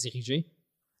à diriger,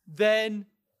 then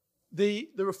the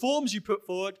reforms you put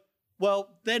forward, well,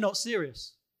 they're not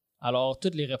serious. alors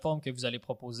toutes les réformes que vous allez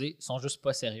proposer sont juste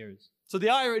pas sérieuses. So the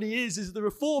irony is the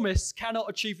reformists cannot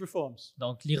achieve reforms.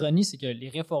 Donc l'ironie, c'est que les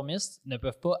réformistes ne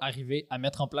peuvent pas arriver à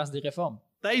mettre en place des réformes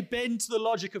They bend to the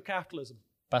logic of capitalism.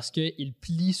 parce qu'ils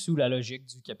plient sous la logique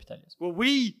du capitalisme. Well,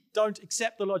 we don't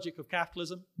accept the logic of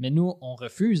capitalism, Mais nous, on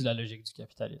refuse la logique du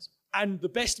capitalisme. and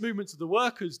the best movements of the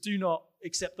workers do not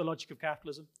accept the logic of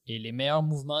capitalism. Et les meilleurs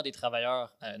mouvements des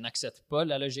travailleurs n'acceptent pas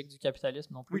la logique du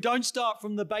capitalisme non We plus. don't start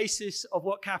from the basis of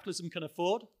what capitalism can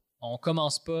afford. On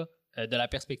commence pas de la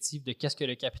perspective de qu'est-ce que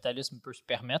le capitalisme peut se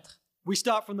permettre. We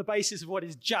start from the basis of what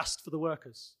is just for the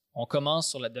workers, On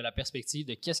commence de la perspective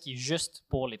de qu'est-ce qui est juste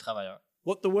pour les travailleurs,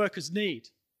 what the workers need.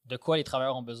 de quoi les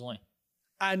travailleurs ont besoin.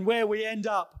 And where we end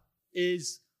up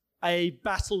is a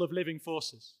battle of living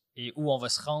forces. Et où on va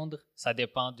se rendre, ça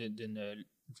dépend d'une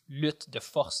lutte de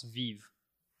forces vives.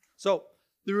 So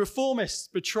the reformists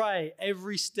betray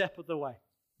every step of the way.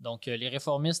 Donc, les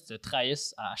réformistes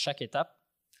trahissent à chaque étape.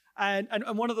 And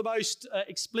one of the most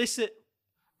explicit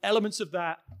elements of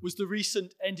that was the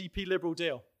recent NDP Liberal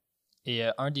deal. Et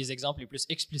un des exemples les plus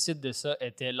explicites de ça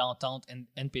était l'entente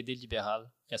NPD libérale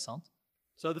récente.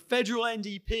 So the federal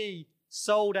NDP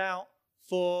sold out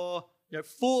for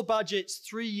 4 budgets,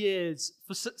 3 years,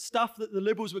 for stuff that the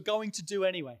Liberals were going to do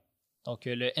anyway. Donc,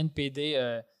 le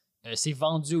NPD s'est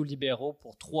vendu aux libéraux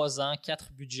pour 3 ans,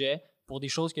 4 budgets, pour des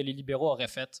choses que les libéraux auraient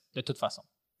faites de toute façon.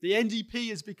 The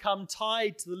NDP has become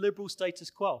tied to the Liberal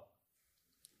status quo.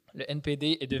 Le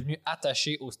NPD est devenu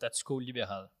attaché au statu quo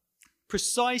libéral,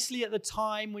 precisely at the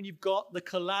time when you've got the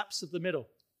collapse of the middle.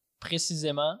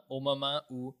 précisément au moment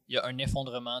où il y a un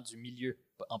effondrement du milieu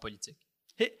en politique.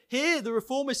 Here, the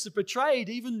reformists are betrayed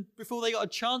even before they got a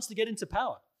chance to get into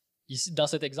power. Ici, dans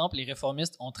cet exemple, les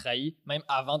réformistes ont trahi même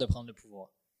avant de prendre le pouvoir.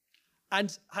 And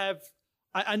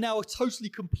are now totally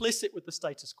complicit with the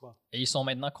status quo. Et ils sont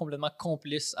maintenant complètement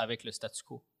complices avec le statu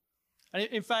quo. And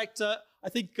in fact, I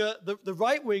think the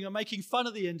right wing are making fun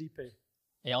of the NDP.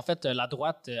 Et en fait, la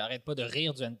droite n'arrête pas de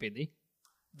rire du NPD.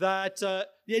 That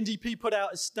the NDP put out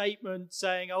a statement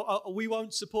saying, we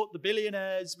won't support the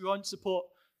billionaires, we won't support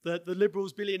the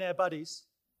Liberals' billionaire buddies.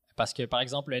 Parce que, par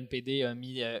exemple, le NPD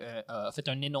a fait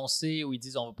un énoncé où ils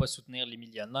disent on ne va pas soutenir les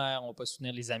millionnaires, on ne va pas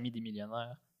soutenir les amis des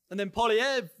millionnaires. And then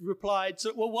Poilievre replied,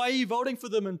 so, well, why are you voting for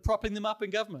them and propping them up in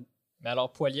government? Mais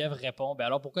alors, Poilievre répond,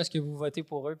 alors pourquoi est-ce que vous votez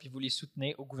pour eux puis vous les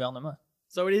soutenez au gouvernement?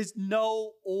 So it is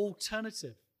no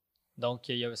alternative.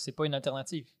 Donc, c'est pas une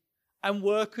alternative. And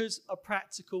workers are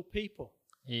practical people.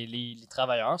 Et les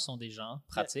travailleurs sont des gens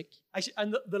pratiques. Actually,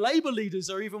 and the labor leaders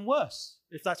are even worse,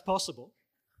 if that's possible.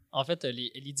 En fait,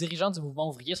 les dirigeants du mouvement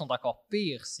ouvrier sont encore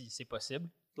pires si c'est possible.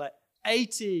 Like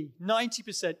 80,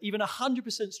 90%, even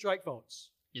 100% strike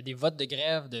votes. Il y a des votes de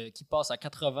grève qui passent à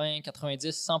 80, 90,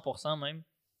 100% même.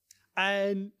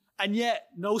 And yet,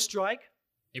 no strike.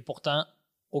 Et pourtant,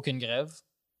 aucune grève.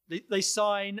 They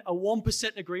sign a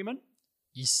 1% agreement.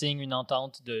 Ils signent une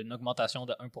entente d'une augmentation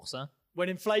de 1%. When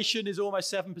inflation is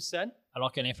almost 7%.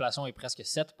 Alors que l'inflation est presque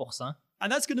 7%. And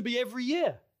that's going to be every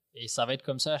year. Et ça va être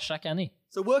comme ça chaque année.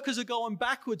 So workers are going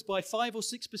backwards by 5 or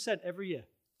 6% every year.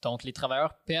 Donc, les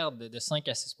travailleurs perdent de 5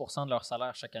 à 6% de leur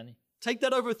salaire chaque année. Take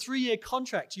that over a 3-year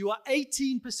contract. You are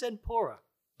 18% poorer.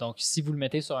 Donc, si vous le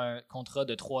mettez sur un contrat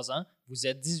de 3 ans, vous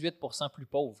êtes 18% plus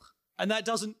pauvre. And that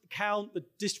doesn't count the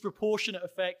disproportionate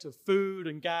effect of food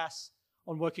and gas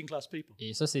on working class people.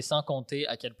 Et ça, c'est sans compter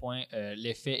à quel point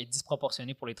l'effet est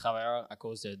disproportionné pour les travailleurs à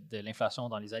cause de l'inflation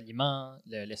dans les aliments,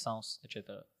 l'essence,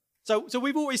 etc. So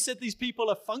we've always said these people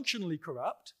are functionally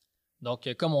corrupt. Donc,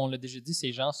 comme on l'a déjà dit,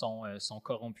 ces gens sont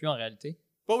corrompus en réalité.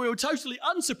 But we were totally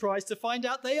unsurprised to find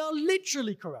out they are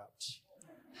literally corrupt.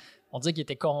 On dit qu'ils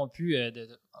étaient corrompus,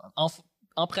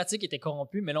 en pratique, ils étaient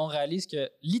corrompus, mais là, on réalise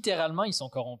que littéralement, ils sont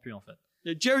corrompus, en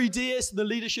fait. Jerry Dias and the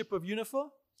leadership of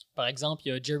Unifor. Par exemple, il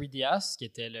y a Jerry Dias, qui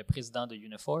était le président de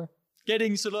Unifor,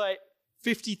 getting sort of like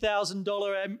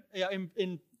 $50,000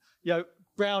 in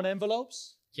brown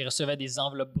envelopes. qui recevait des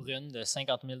enveloppes brunes de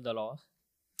 50 000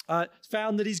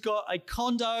 found that he's got a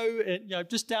condo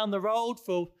just down the road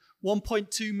for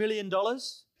 $1.2 million.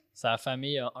 Sa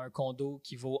famille a un condo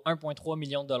qui vaut 1,3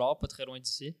 million de dollars, pas très loin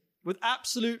d'ici. With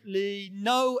absolutely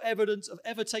no evidence of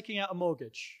ever taking out a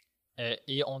mortgage.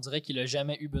 Et on dirait qu'il n'a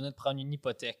jamais eu besoin de prendre une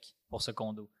hypothèque pour ce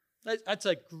condo. That's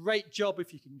a great job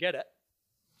if you can get it.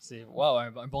 C'est wow,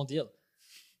 un bon deal.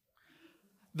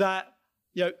 That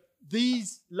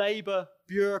these labor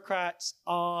bureaucrats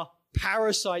are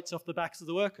parasites off the backs of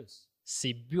the workers.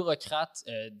 Ces bureaucrates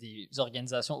des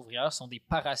organisations ouvrières sont des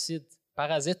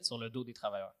parasites sur le dos des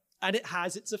travailleurs. And it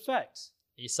has its effects.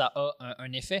 Et ça a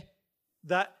un effet.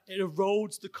 That it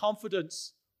erodes the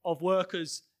confidence of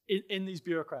workers in these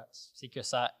bureaucrats. C'est que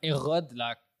ça érode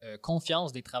la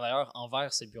confiance des travailleurs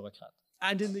envers ces bureaucrates.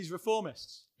 And in these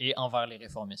reformists. Et envers les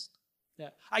réformistes.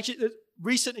 Yeah. Actually, the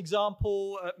recent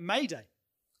example, May Day.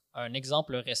 Un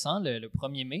exemple récent, le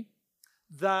 1er mai,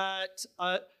 that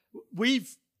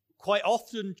we've quite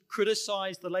often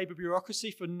criticized the labor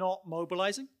bureaucracy for not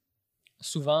mobilizing.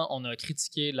 Souvent, on a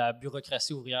critiqué la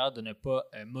bureaucratie ouvrière de ne pas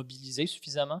mobiliser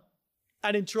suffisamment.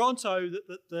 And in Toronto,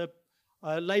 the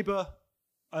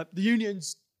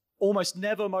unions almost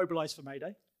never mobilize for May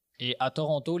Day. Et à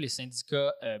Toronto, les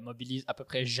syndicats mobilisent à peu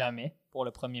près jamais pour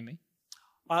le 1er mai.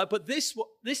 But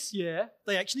this year,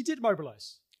 they actually did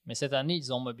mobilize. Mais cette année,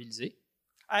 ils ont mobilisé.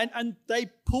 And they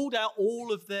pulled out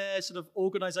all of their sort of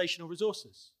organizational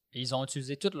resources. Et ils ont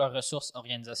utilisé toutes leurs ressources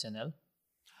organisationnelles.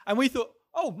 And we thought,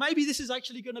 oh, maybe this is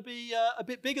actually going to be a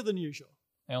bit bigger than usual.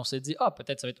 Et on s'est dit,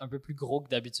 peut-être ça va être un peu plus gros que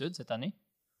d'habitude cette année.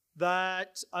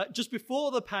 That just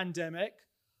before the pandemic,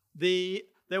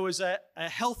 there was a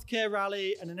healthcare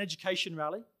rally and an education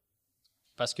rally.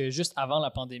 Parce que juste avant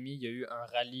la pandémie, il y a eu un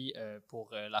rallye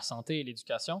pour la santé et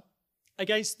l'éducation.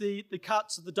 Against the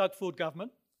cuts of the Doug Ford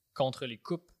government. Contre les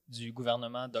coupes du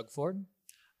gouvernement Doug Ford.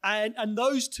 And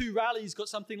those two rallies got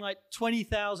something like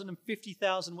 20,000 and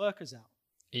 50,000 workers out.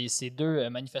 Et ces deux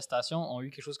manifestations ont eu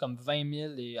quelque chose comme 20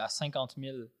 000 et à 50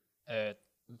 000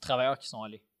 travailleurs qui sont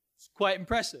allés. It's quite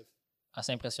impressive.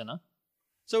 Assez impressionnant.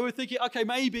 So we're thinking, okay,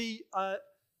 maybe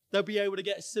they'll be able to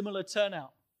get a similar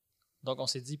turnout. Donc, on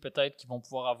s'est dit peut-être qu'ils vont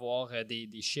pouvoir avoir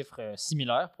des chiffres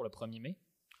similaires pour le 1er mai.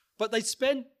 But they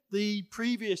spent the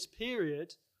previous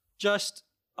period just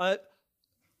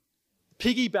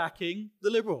piggybacking the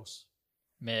Liberals.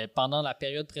 Mais pendant la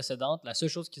période précédente, la seule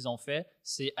chose qu'ils ont fait,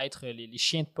 c'est être les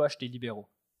chiens de poche des libéraux.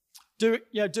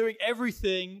 Doing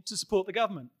everything to support the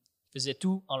government. Ils faisaient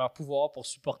tout en leur pouvoir pour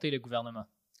supporter le gouvernement.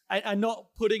 And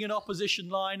not putting an opposition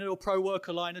line or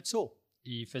pro-worker line at all.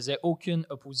 Ils faisaient aucune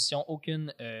opposition,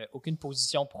 aucune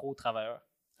position pro-travailleur.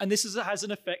 And this has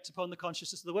an effect upon the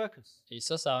consciousness of the workers. Et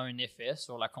ça a un effet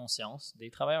sur la conscience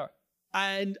des travailleurs.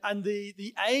 And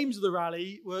the aims of the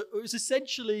rally was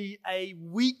essentially a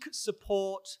weak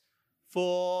support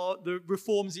for the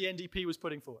reforms the NDP was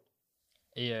putting forward.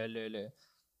 Et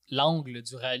l'angle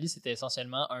du rallye, c'était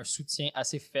essentiellement un soutien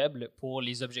assez faible pour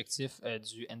les objectifs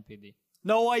du NPD.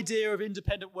 No idea of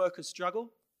independent workers' struggle.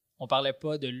 On parlait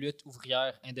pas de lutte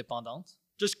ouvrière indépendante.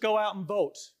 Just go out and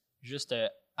vote. Juste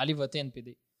aller voter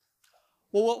NPD.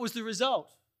 Well, what was the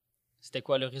result? C'était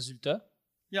quoi le résultat?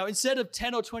 Instead of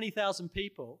 10 or 20,000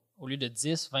 people, Au lieu de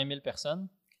 10, 20 000 personnes,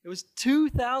 it was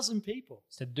 2,000 people.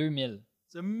 c'était 2000.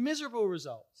 It's a miserable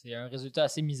result, C'est un résultat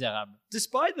assez misérable.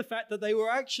 despite the fact that they were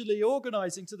actually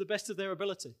organizing to the best of their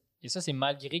ability. Et ça, c'est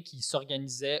malgré qu'ils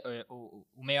s'organisaient au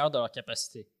meilleur de leur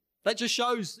capacité. That just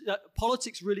shows that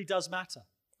politics really does matter.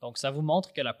 Donc, ça vous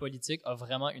montre que la politique a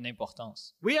vraiment une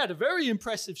importance. We had a very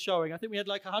impressive showing. I think we had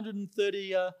like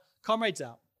 130 comrades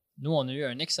out. Nous, on a eu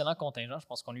un excellent contingent. Je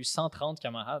pense qu'on a eu 130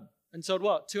 camarades. And sold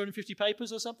what, 250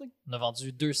 papers or something? On a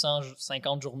vendu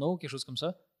 250 journaux, quelque chose comme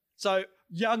ça. So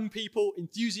young people,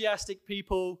 enthusiastic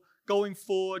people, going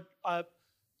forward,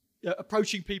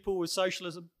 approaching people with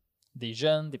socialism. Des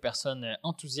jeunes, des personnes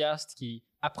enthousiastes qui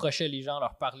approchaient les gens,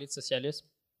 leur parlaient de socialisme.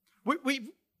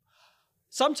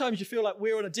 Sometimes you feel like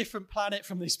we're on a different planet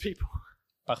from these people.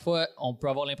 Parfois, on peut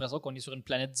avoir l'impression qu'on est sur une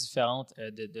planète différente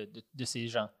de ces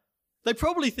gens. They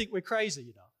probably think we're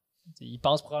crazy, Ils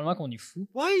pensent probablement qu'on est fou.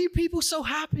 Why are you people so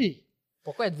happy?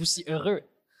 Pourquoi êtes-vous si heureux?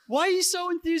 Why are you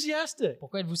so enthusiastic?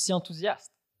 Pourquoi êtes-vous si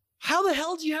enthousiaste? How the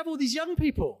hell do you have all these young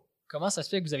people? Comment ça se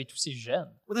fait que vous avez tous ces jeunes?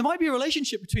 Well, there might be a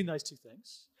relationship between those two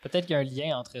things. Peut-être qu'il y a un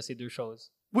lien entre ces deux choses.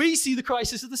 We see the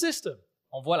crisis of the system,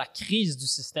 On voit la crise du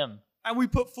système and we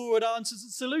put forward answers and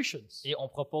solutions. et on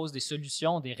propose des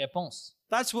solutions, des réponses.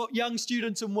 That's what young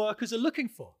students and workers are looking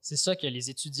for. C'est ça que les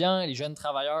étudiants, les jeunes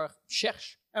travailleurs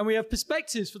cherchent. And we have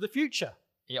perspectives for the future.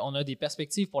 Et on a des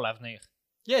perspectives pour l'avenir.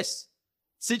 Yes,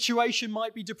 situation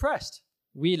might be depressed,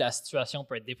 Oui, la situation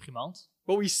peut être déprimante,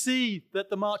 but we see that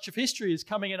the march of history is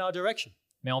coming in our direction.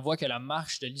 mais on voit que la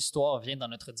marche de l'histoire vient dans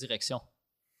notre direction.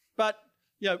 But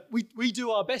we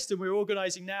do our best and we're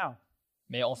organizing now.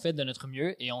 Mais on fait de notre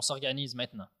mieux et on s'organise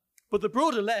maintenant. But the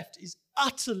broader left is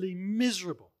utterly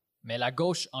miserable. Mais la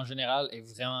gauche, en général, est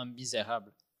vraiment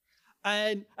misérable.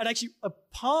 And actually, a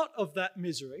part of that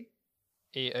misery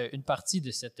Et une partie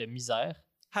de cette misère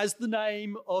has the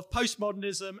name of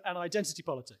postmodernism and identity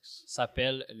politics.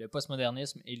 s'appelle le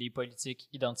postmodernisme et les politiques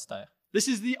identitaires. This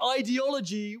is the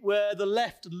ideology where the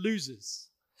left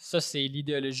loses. Ça, c'est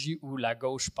l'idéologie où la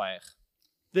gauche perd.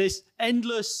 This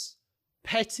endless,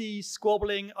 petty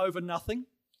squabbling over nothing.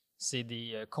 C'est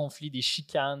des conflits, des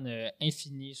chicanes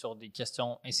infinies sur des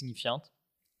questions insignifiantes.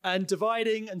 And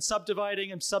dividing and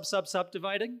subdividing and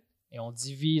subdividing. Et on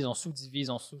divise, on sous-divise,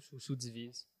 on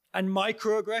sous-divise. And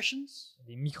microaggressions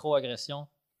Des micro-agressions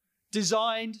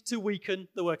designed to weaken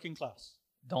the working class.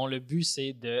 dont le but,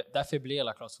 c'est d'affaiblir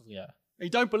la classe ouvrière. You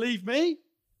don't believe me?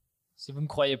 Si vous ne me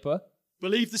croyez pas,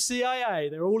 Believe the CIA.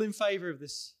 They're all in favor of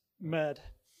this mad.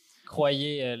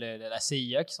 croyez la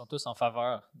CIA qui sont tous en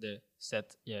faveur de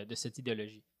cette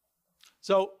idéologie.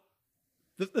 So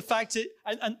the fact is,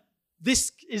 and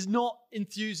this is not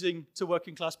enthusing to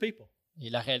working class people. Et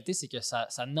la réalité, c'est que ça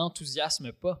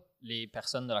n'enthousiasme pas les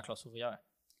personnes de la classe ouvrière.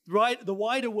 Right? The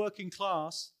wider working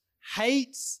class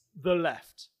hates the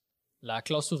left. La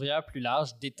classe ouvrière plus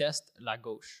large déteste la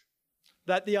gauche.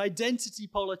 That the identity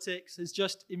politics has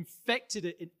just infected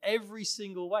it in every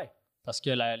single way. Parce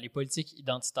que les politiques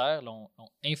identitaires l'ont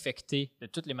infecté de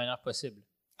toutes les manières possibles.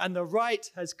 And the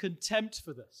right has contempt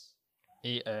for this.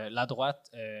 Et la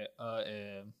droite a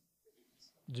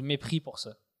du mépris pour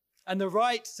ça. And the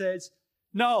right says,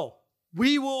 no,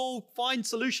 we will find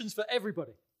solutions for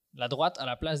everybody. La droite, à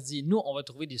la place, dit, nous, on va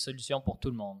trouver des solutions pour tout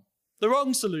le monde. The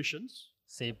wrong solutions,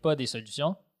 C'est pas des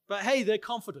solutions, but hey, they're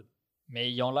confident. mais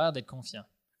ils ont l'air d'être confiants.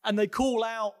 And they call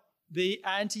out the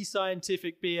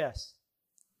anti-scientific BS.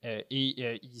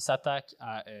 Et ils s'attaquent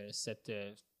à cette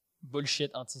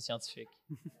bullshit anti-scientifique.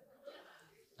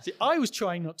 See, I was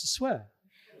trying not to swear.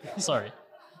 Sorry.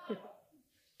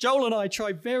 Joel and I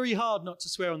try very hard not to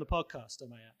swear on the podcast, I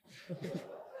may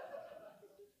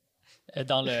add.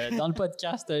 Dans le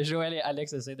podcast, Joël et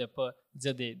Alex essaient de ne pas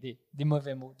dire des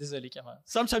mauvais mots. Désolé, Cameron.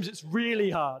 Sometimes it's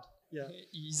really hard. Yeah.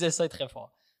 Ils essaient très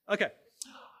fort. Okay.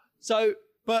 So,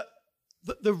 but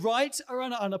the right are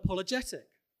unapologetic.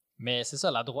 Mais c'est ça,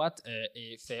 la droite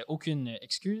fait aucune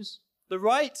excuse. The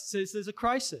right says there's a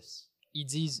crisis. Ils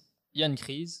disent, il y a une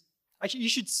crise. Actually, you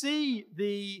should see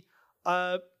the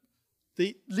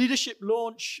leadership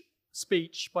launch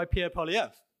speech by Pierre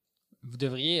Poilievre. Vous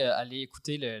devriez aller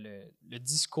écouter le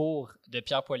discours de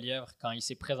Pierre Poilievre quand il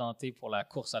s'est présenté pour la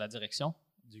course à la direction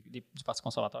du Parti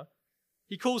conservateur.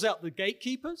 He calls out the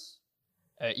gatekeepers.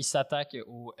 Il s'attaque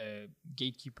aux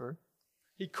gatekeepers.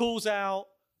 He calls out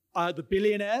the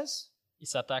billionaires. Il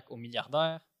s'attaque aux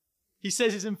milliardaires. He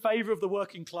says he's in favor of the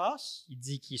working class, Il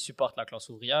dit qu'il supporte la classe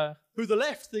ouvrière. who the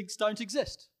left thinks don't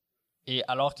exist. Et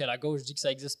alors que la gauche dit que ça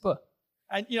n'existe pas.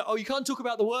 And you can't talk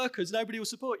about the workers, nobody will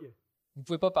support you. Vous ne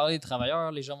pouvez pas parler des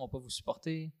travailleurs, les gens ne vont pas vous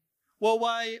supporter. Well,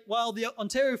 while the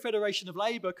Ontario Federation of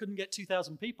Labour couldn't get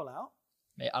 2,000 people out,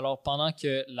 Mais alors, pendant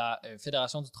que la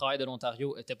Fédération du travail de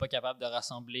l'Ontario n'était pas capable de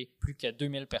rassembler plus que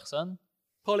 2000 personnes,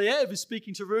 Poilievre is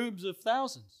speaking to rooms of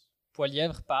thousands.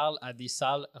 Poilievre parle à des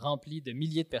salles remplies de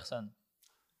milliers de personnes.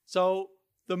 So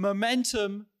the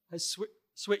momentum has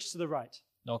switched to the right.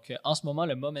 Donc, en ce moment,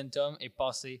 le momentum est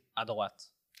passé à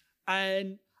droite.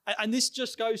 And this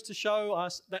just goes to show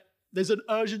us that there's an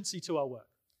urgency to our work.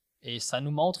 Et ça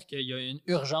nous montre qu'il y a une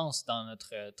urgence dans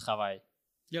notre travail.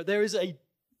 There is a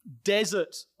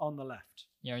desert on the left,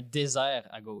 Il y a un désert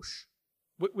à gauche,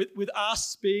 with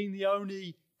us being the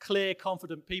only clear,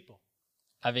 confident people.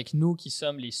 avec nous qui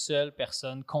sommes les seules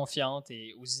personnes confiantes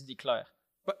et aux idées claires.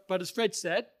 But as Fred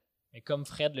said, Mais comme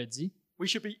Fred le dit, we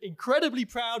should be incredibly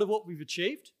proud of what we've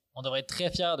achieved, on devrait être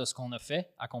très fiers de ce qu'on a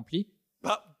fait, accompli,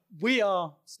 but we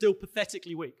are still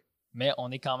pathetically weak. mais on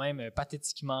est quand même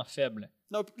pathétiquement faible.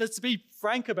 No, let's be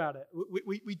frank about it.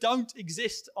 We don't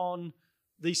exist on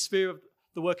the sphere of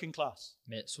the working class.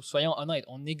 Mais soyons honnêtes,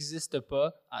 on n'existe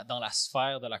pas dans la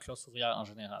sphère de la classe ouvrière en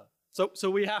général. So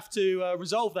we have to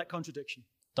resolve that contradiction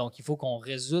Donc, il faut qu'on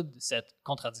résoudre cette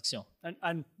contradiction.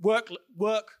 and work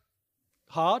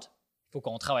hard, Il faut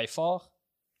qu'on travaille fort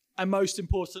and most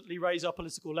importantly, raise our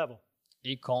political level.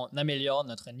 et qu'on améliore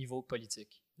notre niveau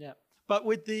politique. Yeah. But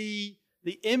with the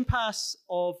impasse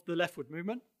of the leftward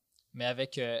movement, Mais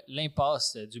avec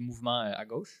l'impasse du mouvement à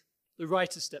gauche, the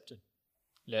right has stepped in.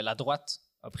 la droite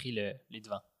a pris les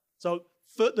devants. So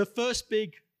the first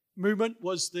big movement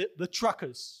was the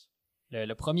truckers.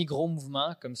 Le premier gros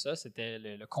mouvement comme ça, c'était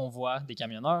le convoi des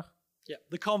camionneurs, Yeah,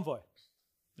 the convoy.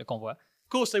 le convoi. Of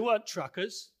course, they weren't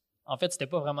truckers. En fait, c'était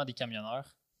pas vraiment des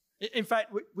camionneurs. In fact,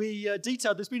 we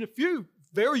detailed there's been a few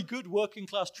very good working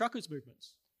class truckers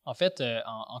movements. En fait,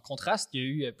 en contraste, il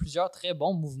y a eu plusieurs très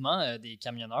bons mouvements des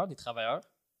camionneurs, des travailleurs.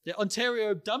 The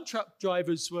Ontario dump truck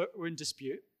drivers were in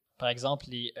dispute. Par exemple,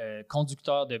 les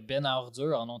conducteurs de bennes à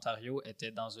ordures en Ontario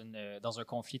étaient dans un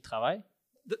conflit de travail.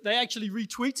 They actually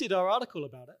retweeted our article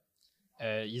about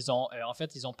it. Ils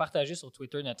ont partagé sur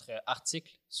Twitter notre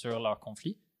article sur leur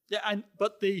conflit. Yeah,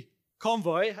 but the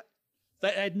convoy,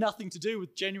 that had nothing to do with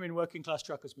genuine working class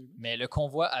truckers movement. Mais le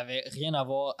convoi avait rien à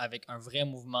voir avec un vrai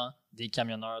mouvement des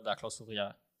camionneurs de la classe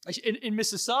ouvrière. Actually, in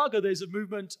Mississauga, there's a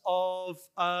movement of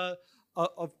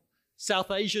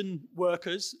South Asian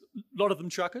workers, a lot of them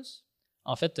truckers.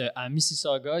 En fait, à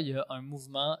Mississauga, il y a un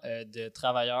mouvement de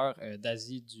travailleurs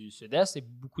d'Asie du Sud-Est et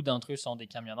beaucoup d'entre eux sont des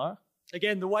camionneurs.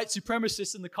 Again, the white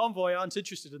supremacists in the convoy aren't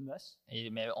interested in this.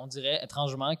 Mais on dirait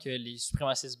étrangement que les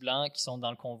suprémacistes blancs qui sont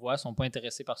dans le convoi ne sont pas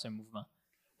intéressés par ce mouvement.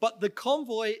 But the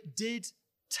convoy did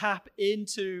tap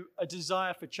into a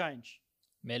desire for change.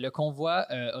 Mais le convoi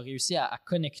a réussi à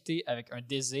connecter avec un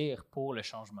désir pour le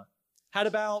changement. Had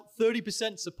about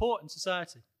 30% support in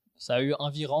society. Ça a eu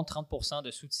environ 30%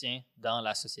 de soutien dans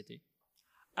la société.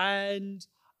 And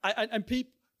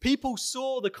people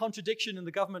saw the contradiction in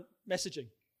the government messaging.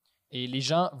 Et les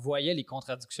gens voyaient les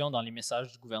contradictions dans les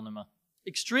messages du gouvernement.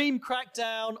 Extreme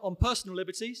crackdown on personal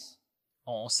liberties,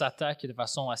 On s'attaque de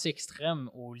façon assez extrême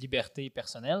aux libertés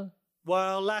personnelles,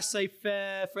 while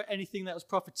laissez-faire for anything that was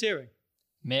profiteering.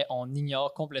 mais on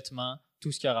ignore complètement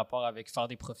tout ce qui a rapport avec faire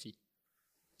des profits.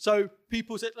 So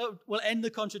people said, oh, we'll end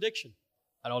the contradiction.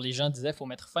 Alors les gens disaient qu'il faut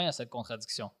mettre fin à cette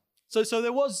contradiction. So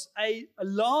there was a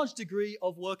large degree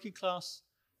of working class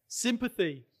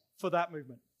sympathy for that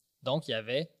movement. Donc il y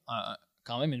avait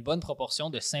quand même une bonne proportion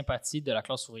de sympathie de la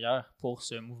classe ouvrière pour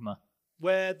ce mouvement.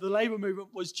 Where the labor movement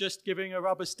was just giving a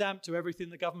rubber stamp to everything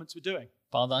the governments were doing.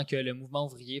 Pendant que le mouvement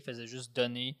ouvrier faisait juste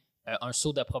donner un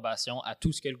sceau d'approbation à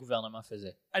tout ce que le gouvernement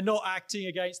faisait. and not acting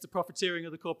against the profiteering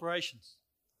of the corporations,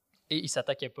 Et ils ne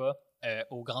s'attaquaient pas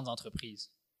aux grandes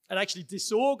entreprises. and actually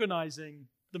disorganizing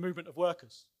the movement of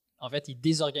workers. En fait, ils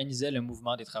désorganisaient le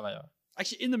mouvement des travailleurs.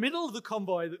 Actually, in the middle of the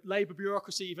convoy, the labor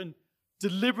bureaucracy even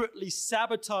deliberately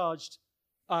sabotaged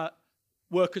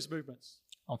workers' movements.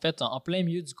 En fait, en plein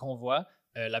milieu du convoi,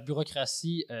 la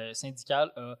bureaucratie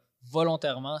syndicale a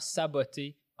volontairement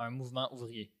saboté un mouvement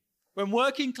ouvrier. When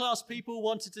working class people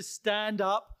wanted to stand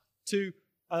up to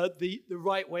the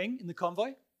right wing in the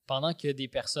convoy, Pendant que des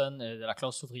personnes de la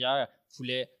classe ouvrière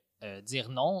voulaient dire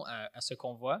non à ce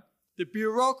convoi, the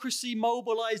bureaucracy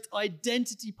mobilized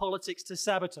identity politics to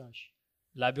sabotage.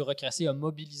 la bureaucratie a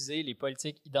mobilisé les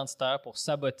politiques identitaires pour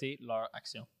saboter leur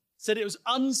action. Said it was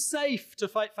unsafe to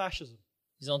fight fascism.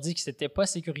 Ils ont dit que c'était pas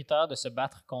sécuritaire de se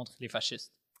battre contre les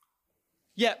fascistes.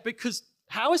 Yeah, because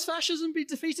how has fascism been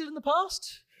defeated in the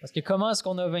past? Parce que comment est-ce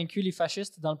qu'on a vaincu les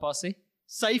fascistes dans le passé?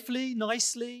 Safely,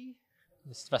 nicely?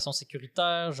 De façon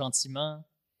sécuritaire, gentiment.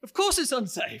 Of course it's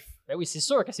unsafe. Ben oui, c'est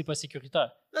sûr que c'est pas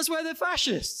sécuritaire. That's why they're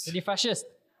fascists. C'est les fascistes.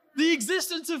 The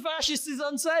existence of fascists is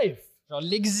unsafe. Genre,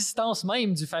 l'existence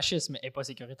même du fascisme est pas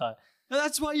sécuritaire. And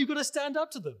that's why you've got to stand up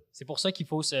to them. C'est pour ça qu'il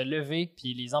faut se lever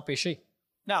puis les empêcher.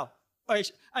 Now,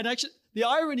 and actually, the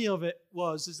irony of it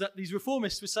is that these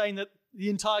reformists were saying that the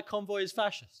entire convoy is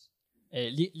fascist.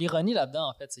 L'ironie là-dedans,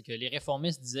 en fait, c'est que les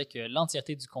réformistes disaient que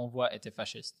l'entièreté du convoi était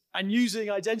fasciste. And using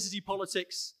identity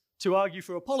politics to argue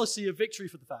for a policy of victory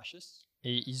for the fascists.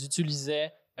 Et ils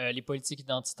utilisaient les politiques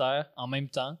identitaires en même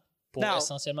temps pour Now-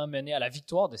 essentiellement mener à la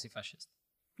victoire de ces fascistes.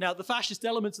 Now, the fascist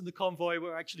elements in the convoy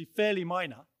were actually fairly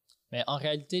minor. Mais en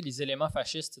réalité, les éléments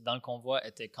fascistes dans le convoi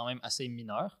étaient quand même assez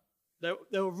mineurs. They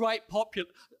were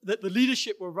the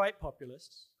leadership were right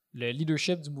populists Le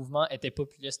leadership du mouvement était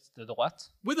populiste de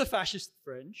droite, with a fascist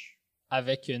fringe.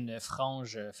 avec une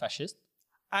frange fasciste.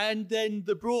 And then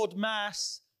the broad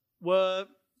mass were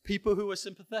people who were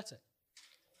sympathetic.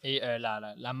 Et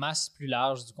la masse plus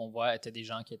large du convoi était des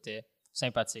gens qui étaient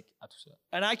sympathiques à tout ça.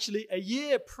 And actually, a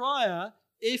year prior,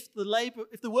 if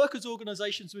the workers'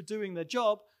 organizations were doing their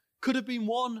job, could have been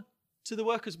won to the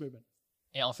workers' movement.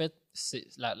 Et en fait,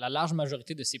 la large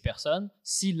majorité de ces personnes,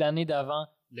 si l'année d'avant,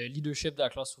 le leadership de la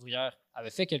classe ouvrière avait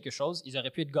fait quelque chose, ils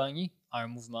auraient pu être gagnés à un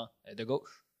mouvement de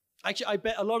gauche. Actually, I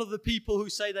bet a lot of the people who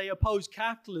say they oppose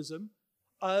capitalism,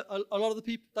 a lot of the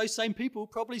people, those same people,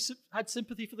 probably had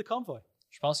sympathy for the convoy.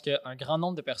 Je pense qu'un grand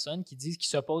nombre de personnes qui disent qu'ils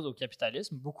s'opposent au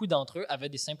capitalisme, beaucoup d'entre eux avaient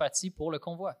des sympathies pour le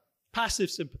convoi. Passive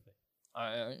sympathy.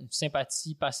 Une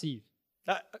sympathie passive.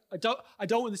 I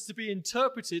don't want this to be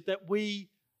interpreted that we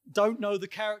don't know the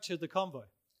character of the convoy.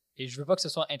 Et je veux pas que ce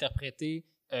soit interprété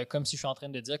comme si je suis en train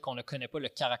de dire qu'on ne connaît pas le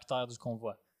caractère du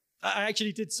convoi. I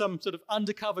actually did some sort of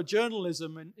undercover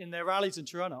journalism in their rallies in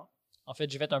Toronto. En fait,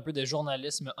 j'ai fait un peu de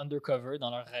journalisme undercover dans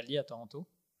leur rallye à Toronto.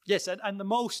 Yes, and the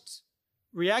most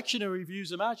reactionary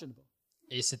views imaginable.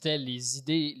 Et c'était les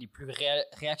idées les plus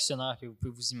réactionnaires que vous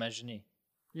pouvez vous imaginer.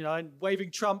 You know, and waving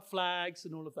Trump flags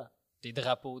and all of that. Des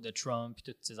drapeaux de Trump et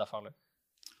toutes ces affaires-là.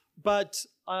 But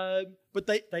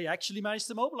they actually managed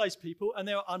to mobilize people, and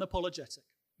they were unapologetic.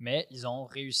 Mais ils ont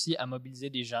réussi à mobiliser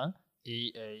des gens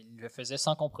et ils le faisaient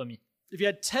sans compromis. If you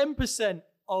had 10%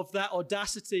 of that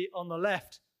audacity on the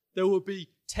left, there would be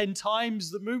 10 times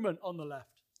the movement on the left.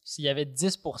 S'il y avait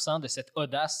 10% de cette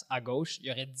audace à gauche, il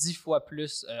y aurait 10 fois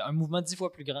plus, un mouvement 10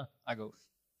 fois plus grand à gauche.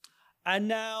 And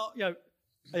now,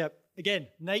 again,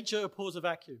 nature abhors a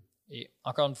vacuum. Et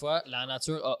encore une fois, la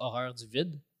nature a horreur du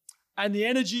vide. And the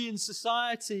energy in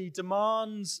society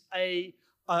demands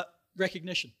a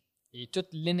recognition. Et toute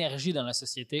l'énergie dans la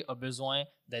société a besoin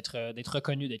d'être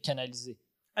reconnue, d'être canalisée.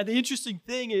 And the interesting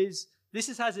thing is, this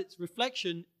has its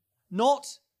reflection not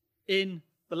in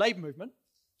the labor movement,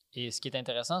 Et ce qui est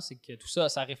intéressant, c'est que tout ça a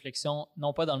sa réflexion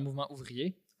non pas dans le mouvement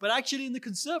ouvrier, but actually in the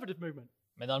conservative movement.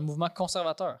 mais dans le mouvement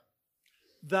conservateur.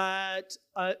 That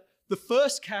the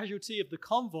first casualty of the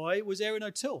convoy was Erin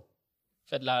O'Toole. En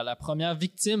fait, la première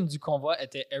victime du convoi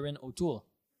était Erin O'Toole.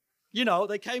 You know,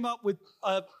 they came up with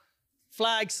a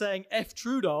flag saying F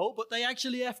Trudeau, but they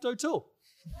actually F'd O'Toole.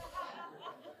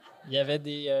 Il y avait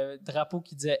des drapeaux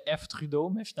qui disaient F Trudeau,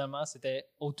 mais finalement, c'était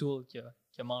O'Toole qui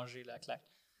a mangé la claque.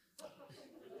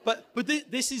 But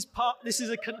this is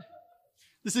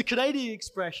a Canadian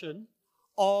expression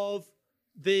of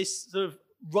this sort of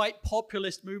right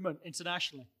populist movement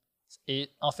internationally. Et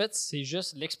en fait, c'est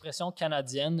juste l'expression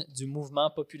canadienne du mouvement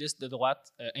populiste de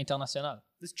droite international.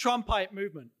 This Trumpite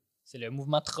movement. C'est le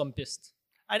mouvement trumpiste.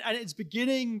 And it's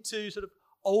beginning to sort of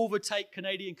overtake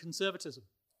Canadian conservatism.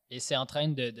 Et c'est en train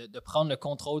de prendre le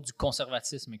contrôle du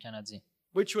conservatisme canadien.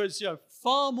 which was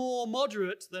far more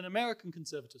moderate than American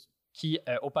conservatism. qui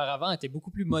auparavant était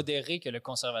beaucoup plus modéré que le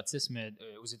conservatisme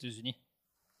aux États-Unis.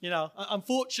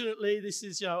 Unfortunately, this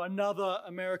is another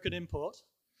American import.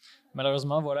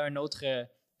 Malheureusement, voilà une autre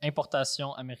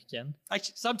importation américaine.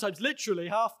 Actually, sometimes literally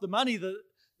half the money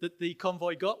that the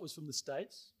convoy got was from the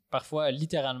States. Parfois,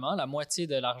 littéralement, la moitié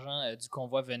de l'argent du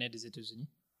convoi venait des États-Unis.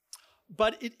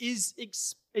 But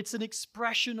it's an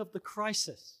expression of the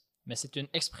crisis. Mais c'est une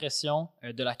expression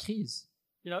de la crise.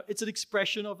 It's an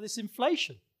expression of this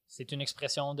inflation. C'est une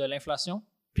expression de l'inflation.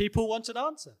 People want an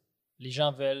answer. Les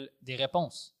gens veulent des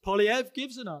réponses. Polyev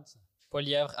gives an answer.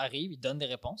 Poilievre arrive, il donne des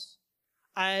réponses.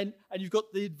 And you've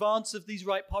got the advance of these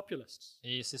right populists.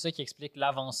 Et c'est ça qui explique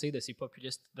l'avancée de ces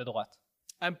populistes de droite.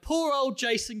 And poor old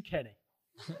Jason Kenney.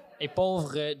 Et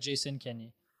pauvre Jason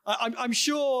Kenney. I'm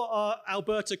sure our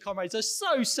Alberta comrades are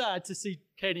so sad to see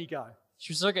Kenney go. Je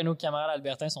suis sûr que nos camarades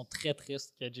albertains sont très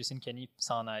tristes que Jason Kenney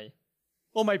s'en aille.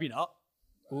 Or maybe not.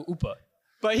 Ou pas.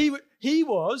 But he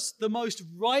was the most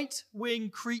right-wing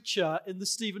creature in the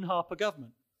Stephen Harper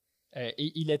government.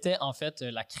 Et il était en fait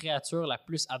la créature la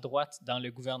plus à droite dans le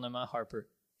gouvernement Harper.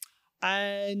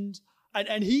 And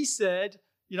he said,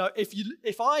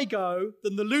 if I go,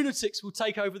 then the lunatics will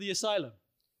take over the asylum.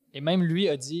 Et même lui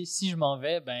a dit, si je m'en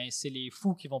vais, ben c'est les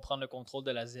fous qui vont prendre le contrôle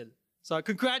de l'asile. So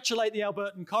congratulate the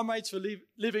Albertan comrades for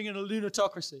living in a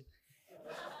lunatocracy.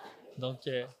 Donc,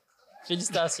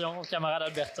 félicitations aux camarades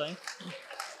albertains.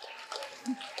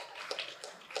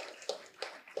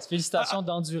 Félicitations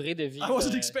d'endurer de vivre. I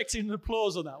wasn't expecting an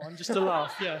applause on that one, just a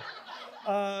laugh, yeah.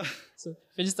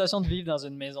 Félicitations de vivre dans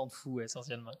une maison de fous,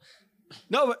 essentiellement.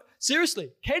 No, but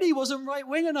seriously, Kenney wasn't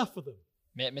right-wing enough for them.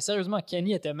 Mais sérieusement,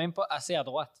 Kenney était même pas assez à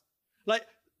droite. Like,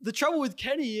 the trouble with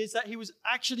Kenney is that he was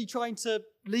actually trying to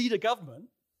lead a government.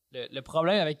 Le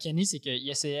problème avec Kenney, c'est qu'il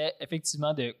essayait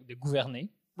effectivement de gouverner.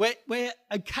 Where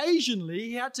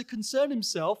occasionally he had to concern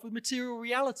himself with material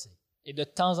reality. Et de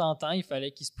temps en temps, il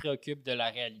fallait qu'il se préoccupe de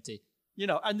la réalité.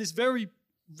 And this very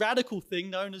radical thing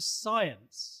known as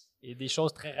science. Et des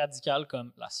choses très radicales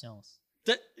comme la science.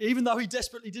 That even though he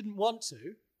desperately didn't want to,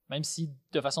 même si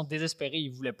de façon désespérée, il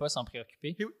voulait pas s'en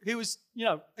préoccuper. He was,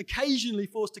 occasionally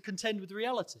forced to contend with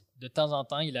reality. De temps en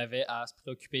temps, il avait à se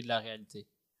préoccuper de la réalité.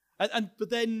 But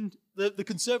then the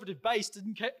conservative base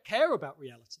didn't care about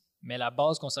reality. Mais la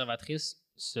base conservatrice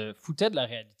se foutait de la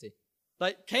réalité.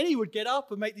 Like Kenney would get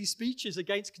up and make these speeches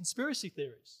against conspiracy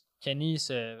theories. Kenney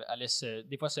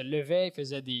des fois se levait et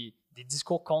faisait des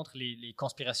discours contre les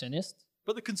conspirationnistes.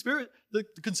 But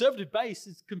the conservative base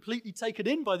is completely taken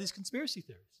in by these conspiracy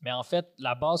theories. Mais en fait,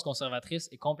 la base conservatrice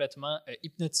est complètement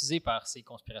hypnotisée par ces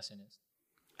conspirationnistes.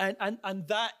 And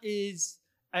that is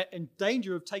in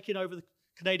danger of taking over the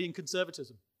Canadian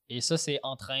conservatism. Et ça, c'est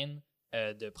en train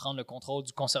de prendre le contrôle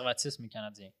du conservatisme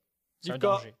canadien. C'est un You've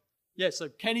got- danger. Yeah, so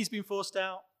Kenney's been forced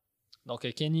out. Donc,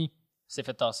 Kenney s'est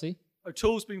fait tasser.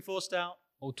 O'Toole's been forced out.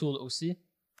 O'Toole aussi.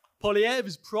 Poilievre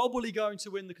is probably going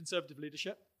to win the conservative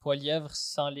leadership. Poilievre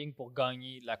s'enligne pour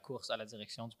gagner la course à la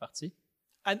direction du parti.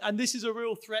 And this is a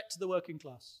real threat to the working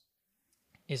class.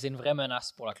 Et c'est une vraie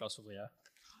menace pour la classe ouvrière.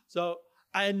 So,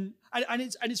 and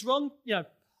it's wrong,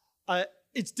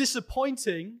 it's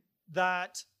disappointing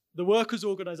that the workers'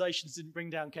 organizations didn't bring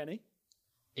down Kenney.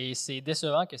 Et c'est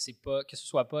décevant que ce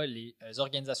soit pas les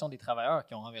organisations des travailleurs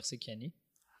qui ont renversé Kenney.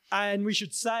 And we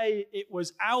should say it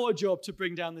was our job to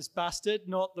bring down this bastard,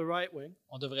 not the right wing.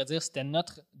 On devrait dire que c'était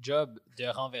notre job de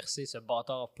renverser ce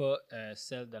bâtard, pas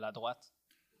celle de la droite.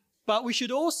 But we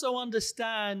should also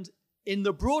understand, in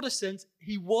the broader sense,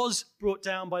 he was brought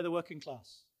down by the working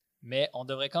class. Mais on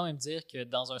devrait quand même dire que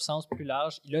dans un sens plus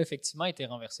large, il a effectivement été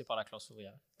renversé par la classe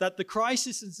ouvrière. That the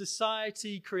crisis in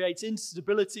society creates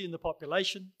instability in the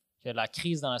population. Que la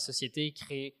crise dans la société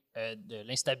crée de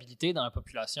l'instabilité dans la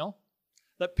population.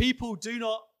 That people do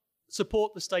not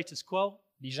support the status quo.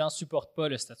 Les gens ne supportent pas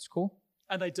le statu quo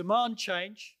And they demand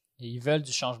change. et ils veulent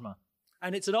du changement.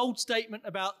 And it's an old statement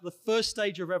about the first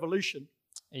stage of revolution.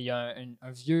 Et il y a une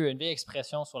vieille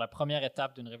expression sur la première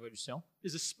étape d'une révolution.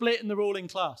 Is a split in the ruling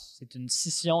class. C'est une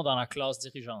scission dans la classe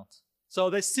dirigeante. So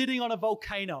they're sitting on a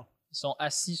volcano. Ils sont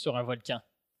assis sur un volcan.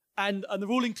 And the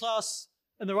ruling class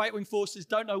and the right-wing forces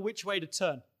don't know which way to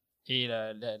turn. Et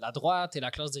la droite et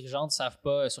la classe dirigeante ne savent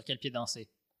pas sur quel pied danser.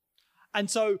 And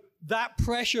so that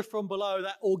pressure from below,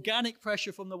 that organic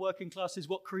pressure from the working class is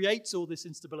what creates all this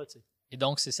instability. Et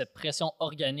donc, c'est cette pression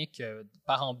organique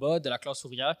par en bas de la classe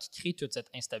ouvrière qui crée toute cette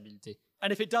instabilité. And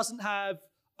if it doesn't have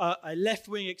a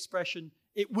left-wing expression,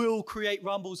 it will create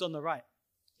rumbles on the right.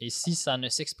 Et si ça ne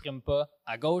s'exprime pas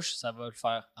à gauche, ça va le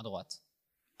faire à droite.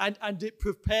 And it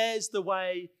prepares the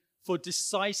way for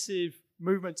decisive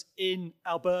movements in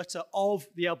Alberta of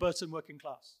the Albertan working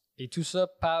class. Et tout ça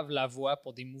pave la voie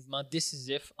pour des mouvements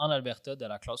décisifs en Alberta de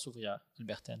la classe ouvrière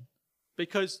albertaine.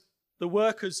 Because the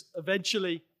workers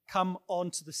eventually come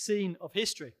onto the scene of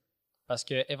history. Parce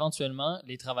que éventuellement,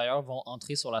 les travailleurs vont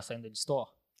entrer sur la scène de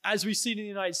l'histoire, As we've seen in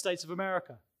the United States of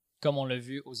America, comme on l'a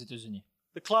vu aux États-Unis.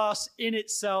 the class in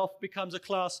itself becomes a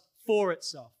class for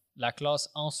itself. La classe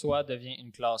en soi devient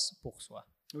une classe pour soi.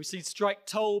 We've seen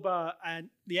Striketober and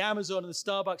the Amazon and the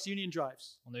Starbucks union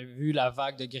drives. On a vu la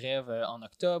vague de grève en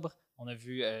octobre. On a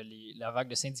vu la vague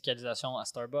de syndicalisation à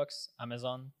Starbucks,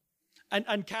 Amazon.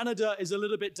 And Canada is a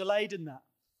little bit delayed in that.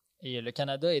 Et le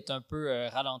Canada est un peu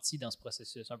ralenti dans ce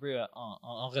processus, un peu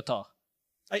en retard.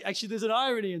 Actually, there's an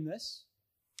irony in this.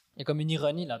 Il y a comme une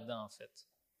ironie là-dedans, en fait.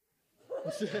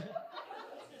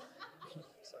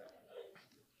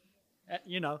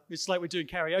 You know, it's like we're doing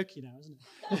karaoke now, isn't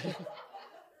it?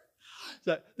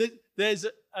 So there's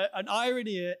an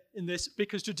irony in this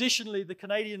because traditionally the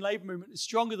Canadian labour movement is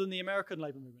stronger than the American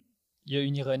labour movement. Il y a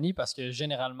une ironie parce que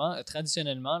généralement,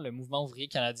 traditionnellement, le mouvement ouvrier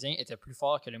canadien était plus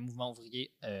fort que le mouvement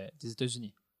ouvrier des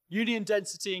États-Unis. Union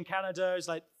density in Canada is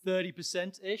like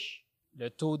 30%-ish. Le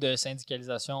taux de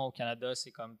syndicalisation au Canada,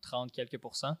 c'est comme 30 quelques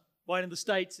 %, While in the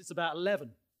States, it's about 11.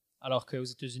 alors qu'aux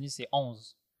États-Unis, c'est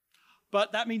 11.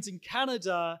 But that means in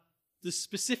Canada, the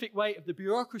specific weight of the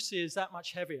bureaucracy is that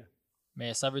much heavier.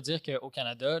 Mais ça veut dire qu'au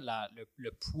Canada,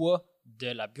 le poids de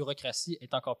la bureaucratie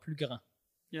est encore plus grand.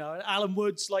 You know, Alan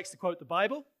Woods likes to quote the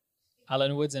Bible.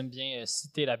 Alan Woods aime bien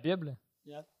citer la Bible.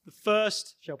 Yeah, the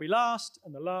first shall be last,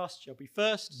 and the last shall be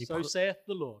first. Les So pro- saith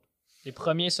the Lord. Les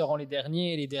premiers seront les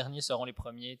derniers et les derniers seront les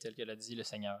premiers, tel que l'a dit le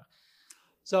Seigneur.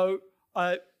 So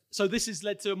this has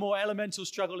led to a more elemental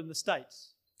struggle in the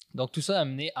States. Donc tout ça a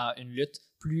mené à une lutte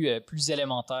plus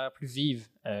élémentaire, plus vive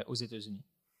aux États-Unis.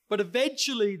 But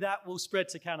eventually that will spread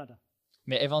to Canada.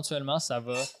 Mais éventuellement, ça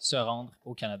va se rendre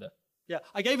au Canada. Yeah,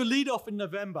 I gave a lead off in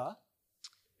November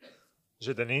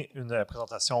J'ai donné une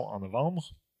présentation en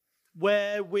novembre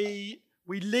where we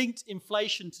linked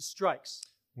inflation to strikes.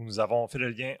 où nous avons fait le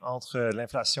lien entre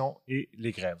l'inflation et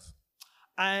les grèves.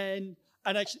 And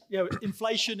actually, you know,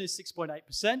 inflation is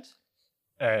 6.8%.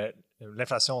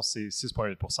 L'inflation, c'est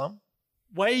 6,8 %.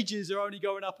 Wages are only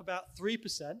going up about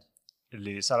 3%.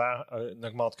 Les salaires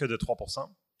n'augmentent que de 3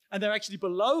 % And they're actually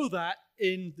below that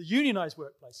in the unionized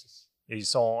workplaces. et ils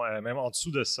sont même en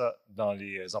dessous de ça dans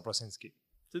les emplois syndiqués.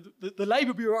 So the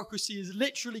labor bureaucracy is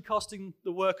literally costing the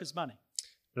workers money.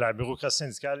 La bureaucratie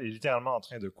syndicale est littéralement en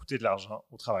train de coûter de l'argent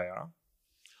aux travailleurs.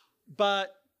 But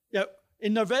you know,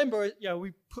 in November, you know,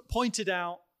 we pointed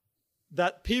out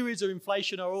that periods of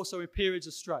inflation are also periods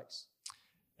of strikes.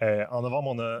 En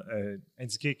novembre, on a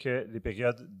indiqué que les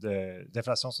périodes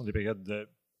d'inflation sont des périodes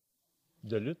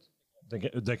de lutte,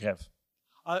 de grève.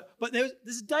 But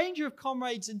there's a danger of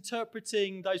comrades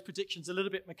interpreting those predictions a little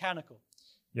bit mechanical.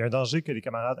 Il y a un danger que les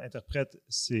camarades interprètent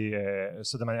ça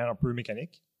de manière un peu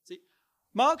mécanique. See,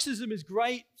 Marxism is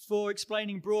great for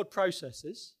explaining broad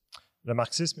processes, Le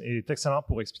marxisme est excellent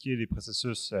pour expliquer les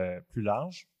processus plus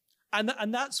larges.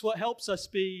 and that's what helps us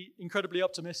be incredibly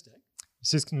optimistic.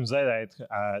 C'est ce qui nous aide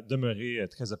à demeurer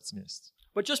très optimistes.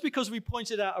 But just because we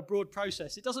pointed out a broad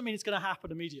process, it doesn't mean it's going to happen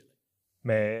immediately.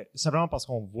 Mais simplement parce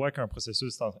qu'on voit qu'un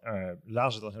processus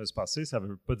large est en train de se passer, ça ne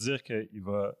veut pas dire qu'il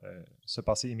va se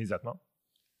passer immédiatement.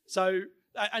 So,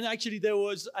 and actually, there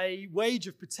was a wave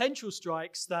of potential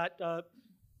strikes that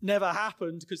never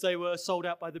happened because they were sold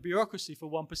out by the bureaucracy for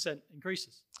 1%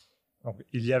 increases. Donc,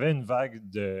 il y avait une vague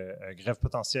de grèves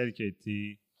potentielles qui a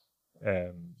été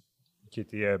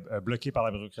bloquée par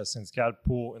la bureaucratie syndicale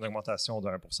pour une augmentation de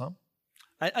 1%.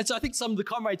 And so I think some of the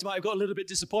comrades might have got a little bit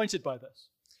disappointed by this.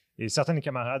 Et certains des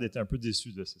camarades étaient un peu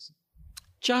déçus de ceci.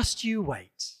 Just you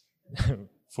wait.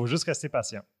 Faut juste rester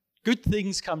patient. Good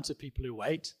things come to people who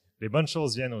wait. Les bonnes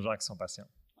choses viennent aux gens qui sont patients.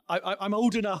 I'm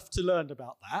old enough to learn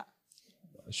about that.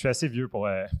 Je suis assez vieux pour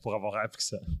avoir appris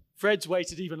ça. Fred's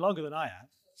waited even longer than I have.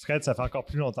 Fred, ça fait encore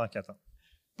plus longtemps qu'attend.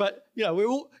 But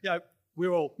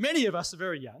many of us are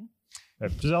very young.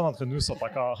 Plusieurs d'entre nous sont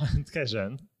encore très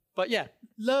jeunes. But yeah,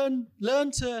 learn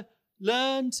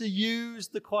to use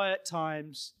the quiet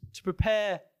times to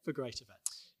prepare for great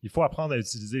events. Il faut apprendre à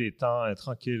utiliser les temps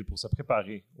tranquilles pour se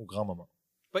préparer aux grands moments.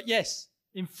 But yes,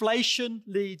 inflation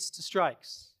leads to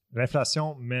strikes.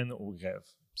 L'inflation mène aux grèves.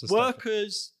 Ça, c'est un fait.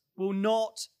 Workers will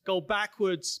not go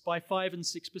backwards by 5 and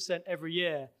 6% every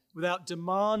year without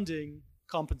demanding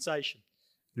compensation.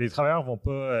 Les travailleurs ne vont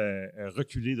pas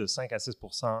reculer de 5 à 6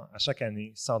 % à chaque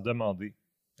année sans demander.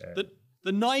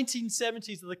 The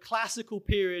 1970s are the classical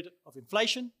period of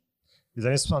inflation Les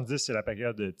années 70, c'est la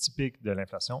période typique de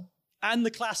l'inflation and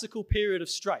the classical period of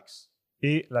strikes.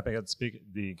 et la période typique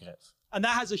des grèves. And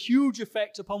that has a huge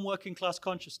effect upon working class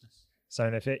consciousness. Ça a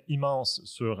un effet immense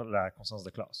sur la conscience de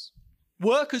classe.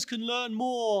 Workers can learn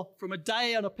more from a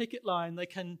day on a picket line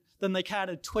than they can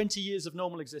in 20 years of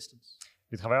normal existence.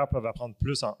 Les travailleurs peuvent apprendre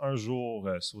plus en un jour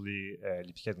sur les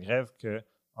piquets de grève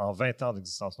qu'en 20 ans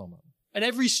d'existence normale. And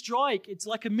every strike, it's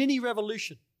like a mini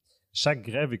revolution. Chaque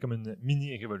grève est comme une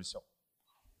mini-révolution.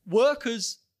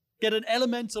 Workers get an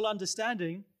elemental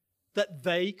understanding that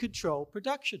they control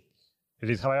production. Et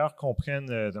les travailleurs comprennent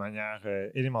de manière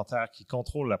élémentaire qu'ils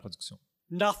contrôlent la production.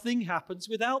 Nothing happens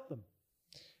without them.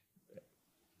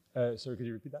 Sorry, could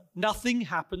you repeat that? Nothing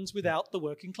happens without the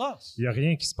working class. Il n'y a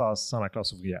rien qui se passe sans la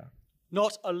classe ouvrière.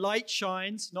 Not a light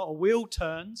shines, not a wheel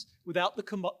turns without the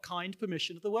kind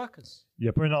permission of the workers. Il n'y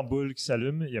a pas une ampoule qui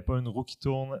s'allume, il n'y a pas une roue qui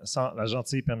tourne sans la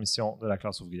gentille permission de la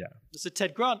classe ouvrière. It's a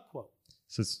Ted Grant quote.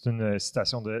 C'est une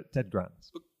citation de Ted Grant.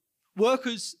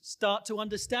 Workers start to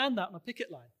understand that on a picket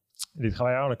line. Les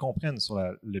travailleurs le comprennent sur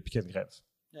le piquet de grève.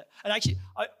 Yeah. And actually,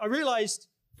 I realized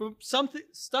from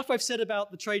stuff I've said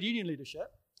about the trade union leadership,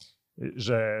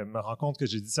 Je me rends compte que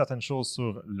j'ai dit certaines choses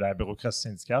sur la bureaucratie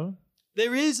syndicale.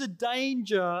 there is a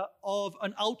danger of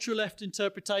an ultra-left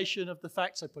interpretation of the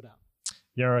facts I put out.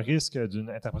 Il y a un risque d'une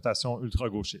interprétation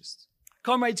ultra-gauchiste.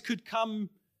 Comrades could come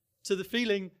to the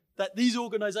feeling that these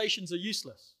organizations are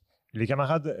useless. Les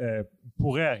camarades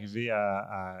pourraient arriver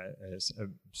à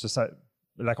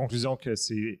la conclusion que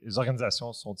ces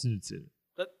organisations sont inutiles.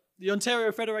 That the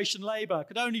Ontario Federation Labour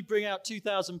could only bring out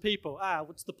 2,000 people.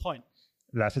 What's the point?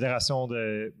 La Fédération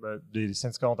des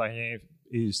syndicats ontariens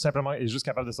est juste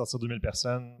capable de sortir 2000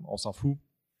 personnes, on s'en fout.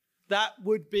 That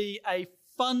would be a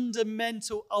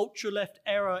fundamental ultra-left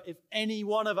error if any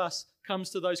one of us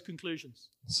comes to those conclusions.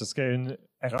 Ce serait une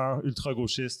erreur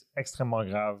ultra-gauchiste extrêmement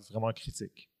grave, vraiment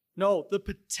critique. No, the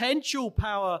potential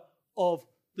power of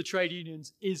the trade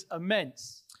unions is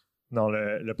immense. Non,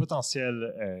 le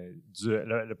potentiel,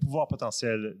 le pouvoir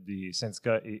potentiel des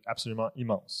syndicats est absolument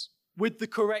immense, With the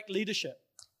correct leadership.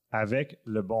 avec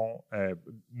le bon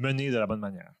mené de la bonne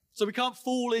manière. So we can't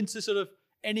fall into sort of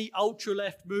any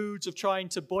ultra-left moods of trying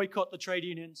to boycott the trade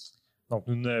unions. Donc,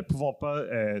 nous ne pouvons pas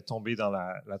tomber dans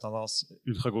la tendance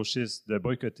ultra-gauchiste de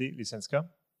boycotter les syndicats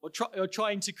Or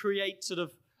trying to create sort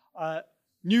of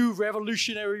new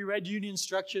revolutionary red union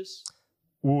structures.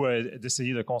 ou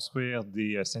d'essayer de construire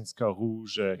des syndicats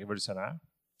rouges révolutionnaires.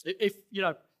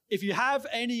 If you have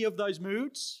any of those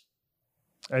moods,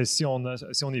 Si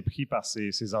on est pris par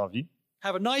ces envies,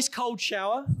 have a nice cold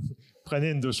shower prenez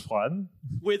une douche froide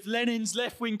with Lenin's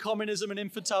left-wing communism and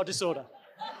infantile disorder.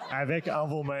 avec en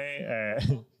vos mains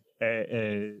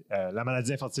la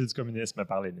maladie infantile du communisme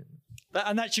par Lénine.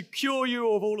 And that should cure you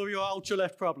of all of your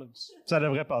ultra-left problems. Ça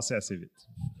devrait passer assez vite.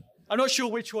 I'm not sure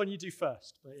which one you do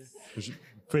first. But, yeah.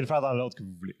 Vous pouvez le faire dans l'ordre que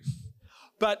vous voulez.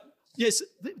 But yes,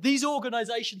 these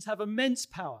organizations have immense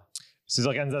power Ces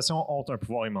organisations ont un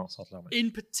pouvoir immense entre leurs mains. in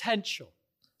potential.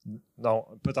 Non,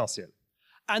 potentiel.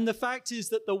 And the fact is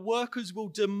that the workers will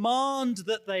demand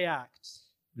that they act.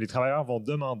 Les travailleurs vont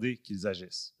demander qu'ils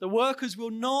agissent. The workers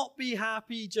will not be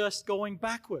happy just going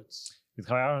backwards. Les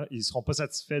travailleurs, ils ne seront pas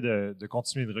satisfaits de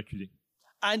continuer de reculer.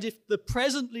 And if the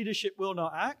present leadership will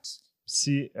not act,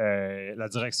 Si la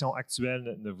direction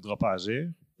actuelle ne voudra pas agir,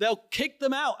 they'll kick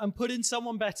them out and put in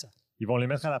someone better ils vont les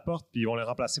mettre à la porte puis ils vont les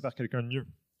remplacer par quelqu'un de mieux,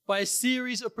 by a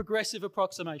series of progressive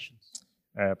approximations.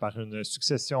 par une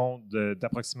succession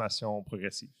d'approximations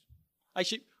progressives.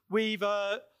 Actually,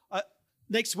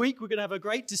 next week we're going to have a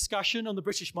great discussion on the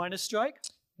British miners' strike.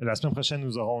 La semaine prochaine,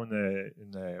 nous aurons une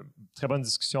très bonne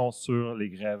discussion sur les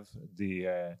grèves des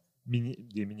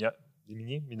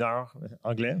mineurs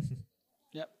anglais.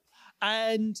 Yeah.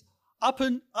 And up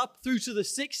through to the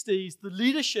 60s, the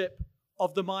leadership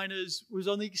of the miners was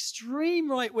on the extreme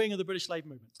right wing of the British labour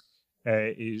movement.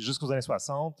 Et jusqu'aux années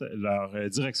 60, leur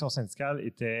direction syndicale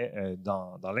était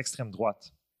dans l'extrême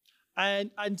droite.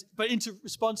 But in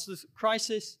response to the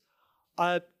crisis,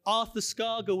 Arthur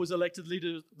Scargill was elected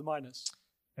leader of the miners.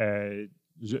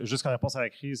 Jusqu'en réponse à la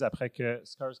crise, après que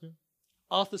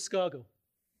Arthur Scargill.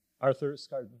 Arthur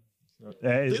Scargill.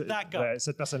 That guy.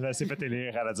 Cette personne-là s'est fait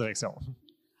élire à la direction.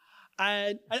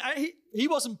 And he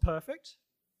wasn't perfect.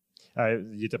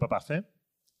 Il n'était pas parfait.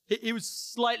 He was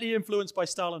slightly influenced by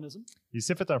Stalinism. Il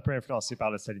s'est fait un peu influencer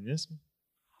par le stalinisme.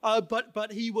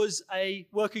 But he was a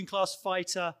working class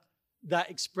fighter that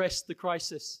expressed the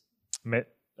crisis. Mais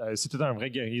c'était un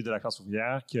vrai guerrier de la classe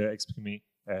ouvrière qui a exprimé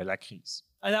la crise.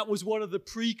 And that was one of the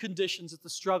preconditions of the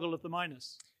struggle of the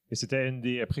miners. Et c'était une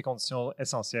des préconditions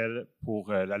essentielles pour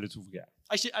la lutte ouvrière.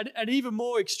 Actually, an even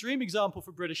more extreme example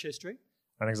for British history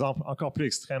Un exemple encore plus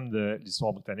extrême de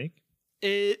l'histoire britannique,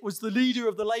 it was the leader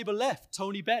of the Labour left,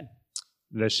 Tony Benn.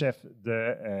 Le chef du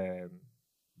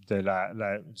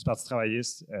Parti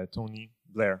travailliste, Tony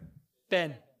Blair.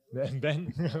 Ben.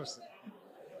 Ben?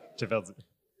 J'ai perdu.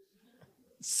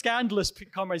 Scandalous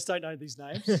comrades don't know these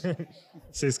names.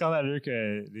 C'est scandaleux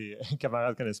que les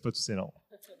camarades ne connaissent pas tous ces noms.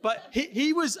 But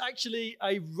he was actually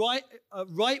a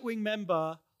right-wing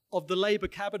member of the Labour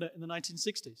cabinet in the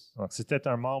 1960s. Donc, c'était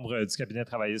un membre du cabinet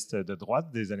travailliste de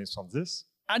droite des années 70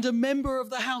 and a member of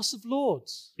the House of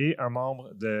Lords. et un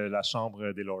membre de la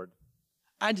Chambre des Lords.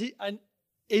 And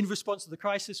in response to the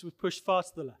crisis, was pushed far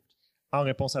to the left. En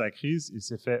réponse à la crise, il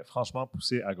s'est fait franchement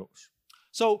pousser à gauche.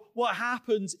 So what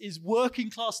happens is working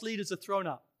class leaders are thrown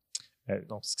up.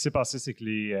 Donc, ce qui s'est passé, c'est que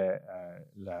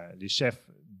les chefs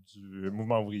du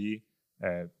mouvement ouvrier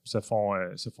se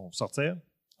font sortir.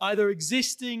 Either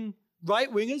existing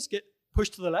right-wingers get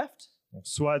pushed to the left, Donc,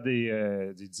 soit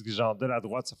des dirigeants de la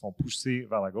droite se font pousser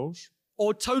vers la gauche,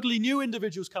 or totally new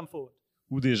individuals come forward,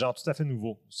 ou des gens tout à fait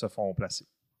nouveaux se font placer,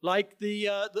 like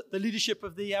the leadership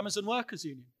of the Amazon Workers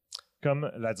Union. comme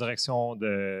la direction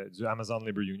du Amazon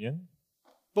Labor Union.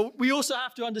 But we also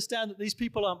have to understand that these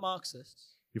people aren't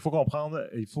Marxists. Il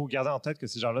faut garder en tête que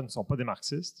ces gens-là ne sont pas des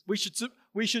marxistes. We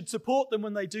should support them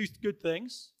when they do good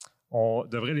things, On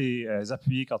devrait les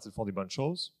appuyer quand ils font des bonnes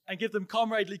choses. and give them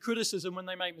comradely criticism when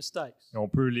they make mistakes. Et on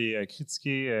peut les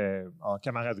critiquer en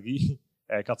camaraderie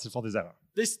quand ils font des erreurs.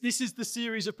 This is the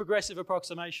series of progressive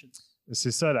approximations.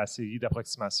 C'est ça la série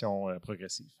d'approximations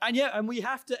progressives. And we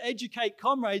have to educate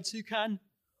comrades who can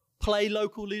play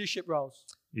local leadership roles.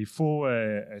 Il faut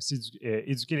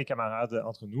éduquer les camarades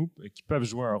entre nous qui peuvent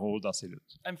jouer un rôle dans ces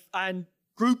luttes. And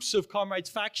groups of comrades,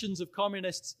 factions of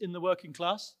communists in the working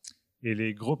class, Et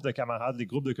les groupes de camarades, les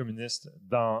groupes de communistes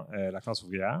dans la classe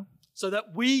ouvrière, so that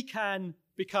we can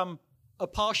become a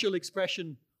partial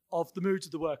expression of the moods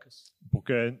of the workers. pour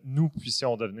que nous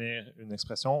puissions devenir une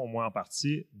expression, au moins en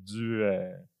partie,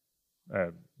 de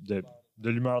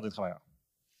l'humeur des travailleurs.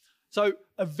 So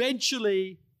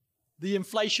eventually, the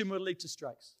inflation will lead to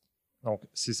strikes. Donc,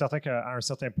 c'est certain qu'à un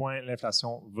certain point,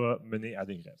 l'inflation va mener à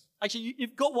des grèves. Actually,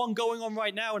 you've got one going on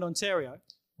right now in Ontario.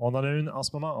 On en a une en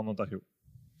ce moment en Ontario.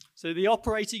 So the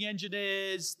operating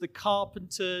engineers, the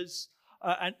carpenters,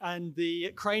 and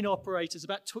the crane operators,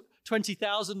 about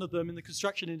 20,000 of them in the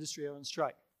construction industry are on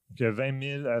strike. Donc, il y a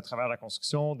 20 000 travailleurs de la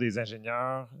construction, des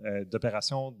ingénieurs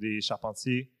d'opération, des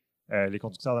charpentiers, les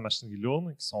conducteurs de machinerie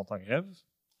lourde qui sont en grève.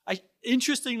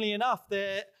 Interestingly enough,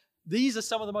 these are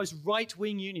some of the most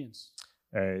right-wing unions.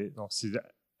 Donc, c'est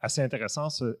assez intéressant.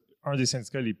 C'est un des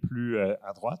syndicats les plus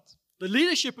à droite. The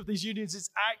leadership of these unions is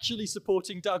actually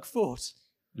supporting Doug Ford.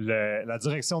 La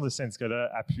direction de ce syndicat-là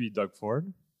appuie Doug Ford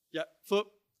Yeah, for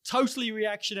totally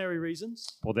reactionary reasons.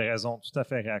 pour des raisons tout à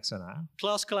fait réactionnaires.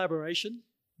 Class collaboration,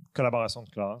 Collaboration de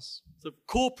classe, the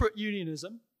corporate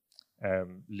unionism.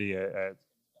 les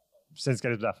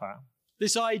syndicalistes d'affaires.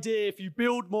 This idea, if you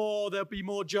build more, there'll be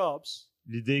more jobs.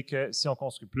 L'idée que si on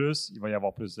construit plus, il va y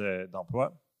avoir plus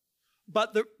d'emplois. But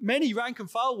many rank and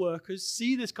file workers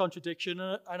see this contradiction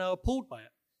and are appalled by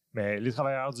it. Mais les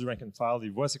travailleurs du rank and file,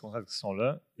 ils voient ces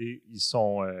contradictions-là et ils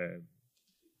sont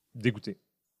dégoûtés.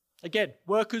 Again,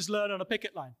 workers learn on a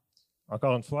picket line.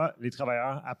 Encore une fois, les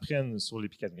travailleurs apprennent sur les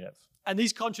piquets de grève. And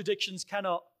these contradictions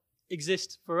cannot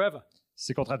exist forever.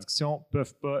 Ces contradictions ne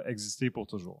peuvent pas exister pour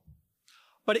toujours.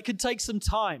 But it can take some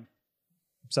time.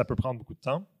 Ça peut prendre beaucoup de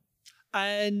temps.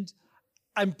 And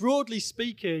broadly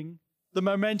speaking, the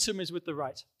momentum is with the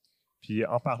right. Puis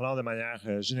en parlant de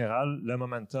manière générale, le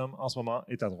momentum en ce moment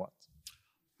est à droite.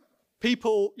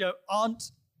 People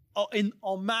aren't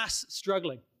en masse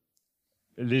struggling.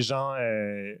 Les gens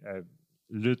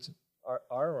luttent.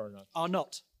 Are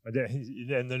not. Ils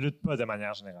ne luttent pas de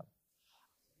manière générale.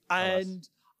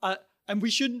 And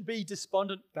we shouldn't be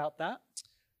despondent about that.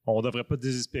 On ne devrait pas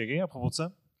désespérer à propos de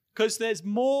ça. Because there's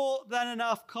more than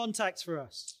enough contacts for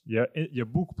us. Il y a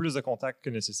beaucoup plus de contacts que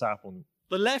nécessaire pour nous.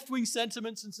 The left-wing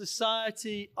sentiments in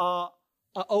society are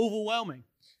overwhelming.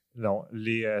 Non,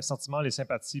 les sentiments, les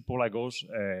sympathies pour la gauche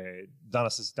dans la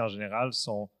société en général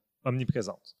sont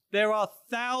omniprésentes. There are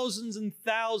thousands and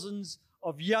thousands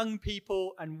of young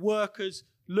people and workers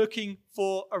looking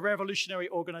for a revolutionary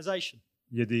organization.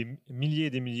 Il y a des milliers et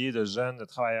des milliers de jeunes, de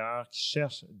travailleurs qui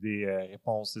cherchent des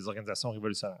réponses, des organisations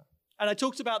révolutionnaires. And I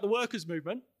talked about the workers'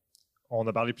 movement. On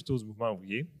a parlé plutôt du mouvement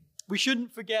ouvrier. We shouldn't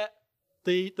forget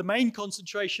the main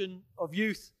concentration of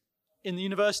youth in the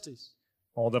universities.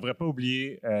 On ne devrait pas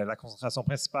oublier la concentration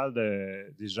principale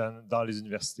des jeunes dans les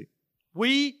universités.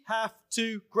 We have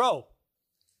to grow.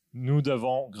 Nous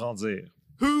devons grandir.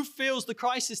 Who feels the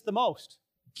crisis the most?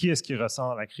 Qui est-ce qui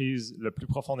ressent la crise le plus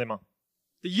profondément?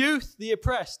 The youth, the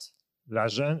oppressed. Les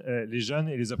jeunes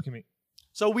et les opprimés.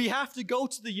 So we have to go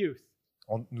to the youth.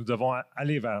 Nous devons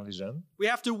aller vers les jeunes. We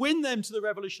have to win them to the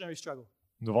revolutionary struggle.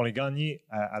 Nous devons les gagner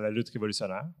à la lutte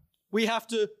révolutionnaire. We have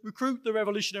to recruit the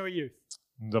revolutionary youth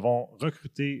Nous devons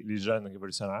recruter les jeunes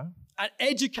révolutionnaires, and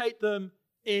educate them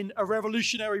in a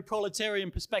revolutionary proletarian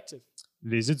perspective.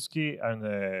 les éduquer à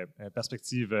une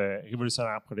perspective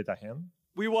révolutionnaire prolétarienne.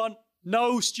 We want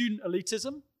no student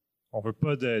elitism. On ne veut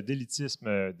pas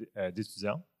d'élitisme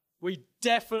d'étudiants. We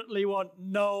definitely want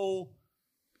no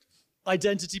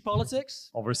identity politics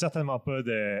On ne veut certainement pas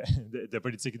de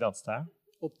politique identitaire.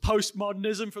 or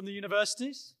postmodernism from the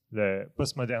universities. Le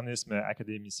postmodernisme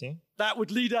académicien, That would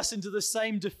lead us into the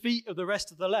same defeat of the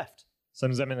rest of the left. ça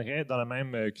nous amènerait dans le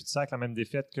même cul-de-sac, la même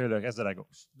défaite que le reste de la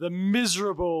gauche. The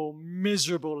miserable,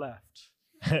 miserable left.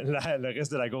 Le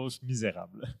reste de la gauche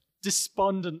misérable,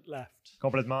 Despondent left.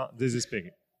 complètement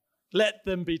désespéré. Let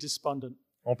them be despondent.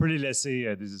 On peut les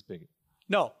laisser désespérés.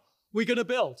 No, we're going to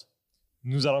build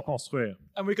Nous allons construire,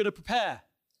 and we're going to prepare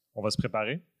on va se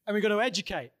préparer, and we're going to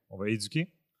educate on va éduquer.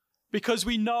 because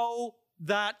we know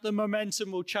that the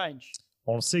momentum will change.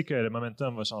 On sait que le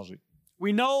momentum va changer.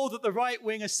 We know that the right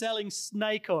wing are selling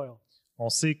snake oil On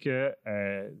sait que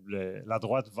la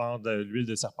droite vend de l'huile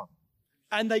de serpent.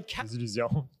 and Des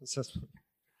illusions.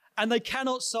 and they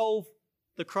cannot solve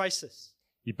the crisis.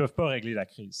 Ils ne peuvent pas régler la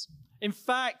crise. In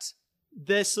fact,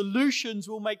 their solutions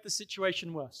will make the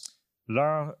situation worse.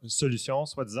 Leurs solutions,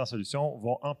 soi-disant solutions,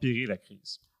 vont empirer la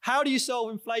crise. How do you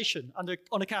solve inflation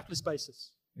on a capitalist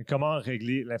basis? Et comment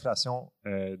régler l'inflation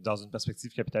dans une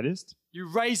perspective capitaliste? You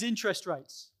raise interest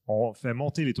rates. On fait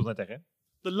monter les taux d'intérêt.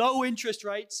 The low interest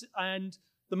rates and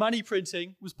the money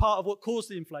printing was part of what caused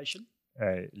the inflation.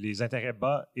 Les intérêts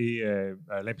bas et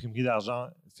l'imprimerie d'argent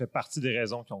fait partie des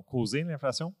raisons qui ont causé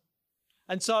l'inflation.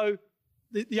 And so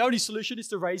the only solution is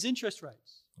to raise interest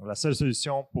rates. Donc, la seule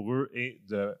solution pour eux est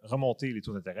de remonter les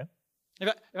taux d'intérêt.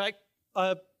 In fact,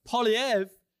 Poilievre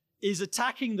is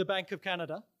attacking the Bank of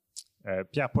Canada.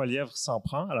 Pierre Poilievre s'en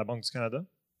prend à la Banque du Canada.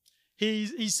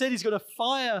 He said he's going to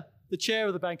fire the chair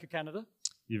of the Bank of Canada.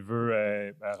 Il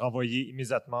veut renvoyer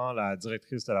immédiatement la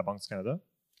directrice de la Banque du Canada.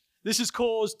 This has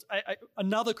caused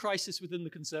another crisis within the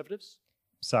Conservatives.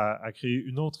 Ça a créé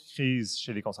une autre crise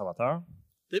chez les conservateurs.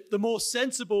 The more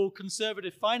sensible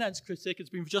Conservative finance critic has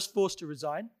been just forced to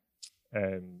resign.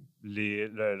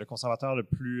 Le conservateur le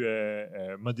plus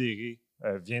modéré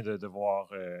vient de devoir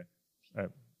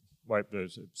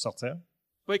sortir.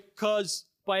 Because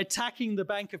by attacking the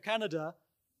Bank of Canada,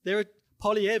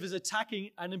 Poilievre is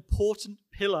attacking an important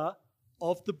pillar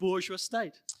of the bourgeois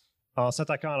state. En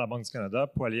s'attaquant à la Banque du Canada,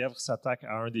 Poilievre s'attaque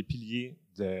à un des piliers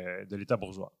de l'État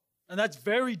bourgeois. And that's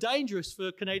very dangerous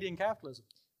for Canadian capitalism.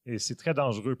 Et c'est très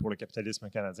dangereux pour le capitalisme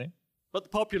canadien. But the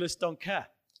populists don't care.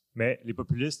 Mais les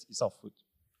populistes, ils s'en foutent.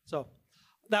 So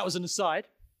that was an aside.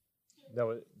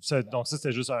 Donc ça,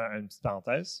 c'était juste une petite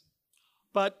parenthèse.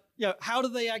 But how do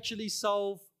they actually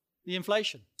solve the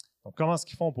inflation? Donc comment est-ce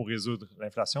qu'ils font pour résoudre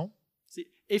l'inflation? See,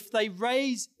 if they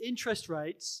raise interest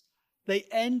rates, they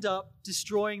end up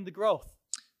destroying the growth.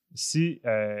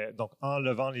 Donc en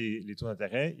levant les taux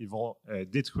d'intérêt, ils vont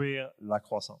détruire la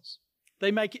croissance.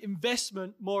 They make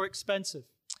investment more expensive.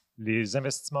 Les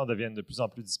investissements deviennent de plus en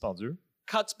plus dispendieux.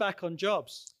 Cuts back on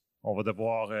jobs. On va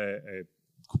devoir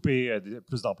couper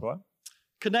plus d'emplois.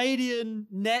 Canadian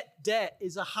net debt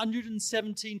is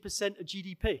 117% of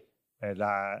GDP.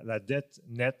 La dette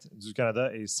nette du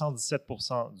Canada est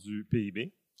 117% du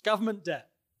PIB. Government debt.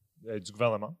 Du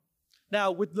gouvernement.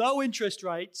 Now, with low interest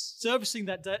rates, servicing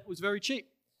that debt was very cheap.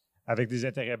 Avec des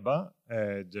intérêts bas,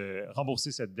 de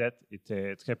rembourser cette dette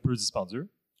était très peu dispendieux.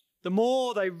 The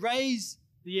more they raise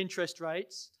the interest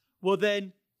rates, well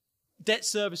then debt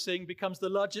servicing becomes the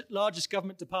largest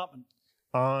government department.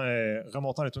 En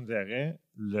remontant les taux d'intérêt,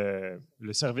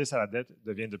 le service à la dette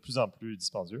devient de plus en plus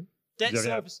dispendieux.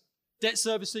 Debt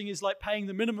servicing is like paying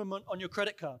the minimum on your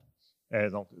credit card.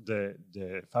 Donc, de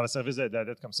faire le service de la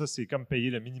dette comme ça, c'est comme payer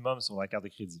le minimum sur la carte de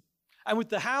crédit. And with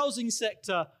the housing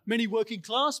sector, many working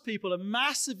class people are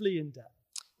massively in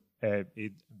debt.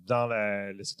 Et dans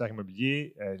le secteur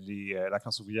immobilier, la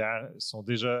classe ouvrière sont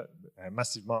déjà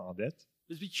massivement en dette.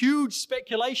 There's been huge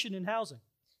speculation in housing.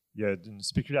 Il y a une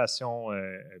spéculation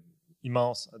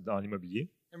immense dans l'immobilier.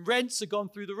 And rents have gone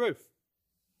through the roof.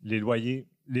 Les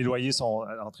loyers sont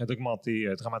en train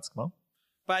d'augmenter dramatiquement.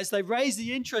 But as they raise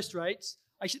the interest rates,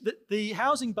 actually, the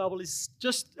housing bubble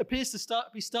appears to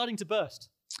be starting to burst.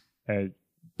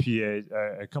 Puis,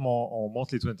 comme on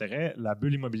monte les taux d'intérêt, la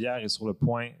bulle immobilière est sur le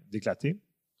point d'éclater.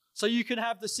 So you can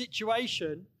have the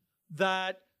situation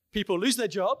that people lose their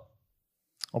job.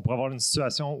 On pourrait avoir une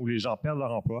situation où les gens perdent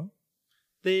leur emploi.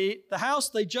 The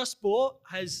house they just bought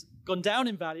has gone down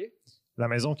in value. La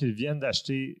maison qu'ils viennent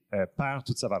d'acheter perd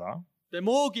toute sa valeur. Their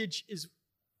mortgage is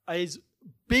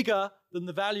bigger than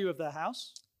the value of their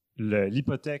house.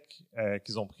 L'hypothèque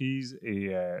qu'ils ont prise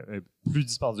est plus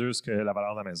dispendieuse que la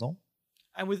valeur de la maison.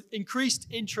 And with increased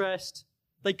interest,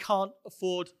 they can't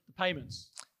afford the payments.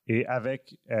 Et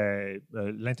avec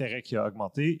l'intérêt qui a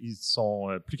augmenté, ils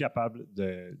sont plus capables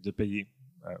de payer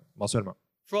mensuellement.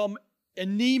 From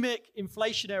anemic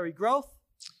inflationary growth,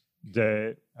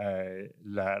 De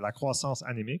la croissance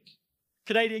anémique,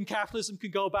 Canadian capitalism can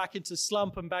go back into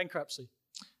slump and bankruptcy.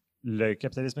 le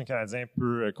capitalisme canadien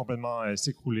peut complètement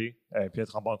s'écrouler puis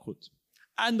être en banqueroute.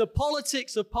 And the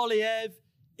politics of Poilievre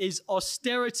is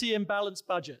austerity and balanced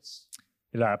budgets,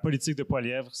 Et la politique de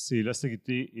Poilievre, c'est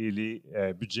l'austérité et les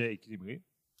budgets équilibrés,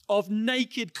 of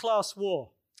naked class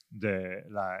war. de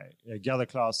la guerre de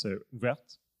classe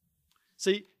ouverte.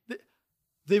 See,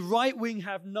 the right wing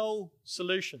have no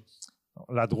solutions.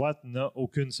 La droite n'a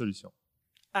aucune solution.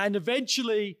 And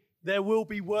eventually, there will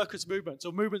be workers' movements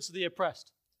or movements of the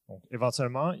oppressed. Donc,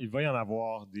 éventuellement, il va y en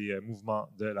avoir des mouvements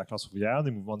de la classe ouvrière,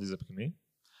 des mouvements des opprimés.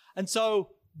 And so,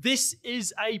 this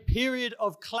is a period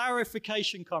of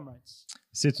clarification, comrades,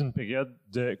 C'est une période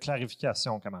de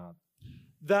clarification, camarades.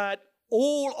 that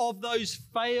all of those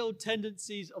failed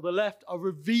tendencies of the left are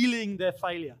revealing their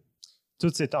failure.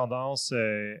 Toutes ces tendances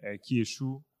qui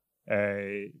échouent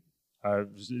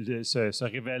se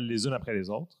révèlent les unes après les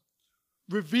autres.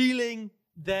 Revealing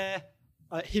their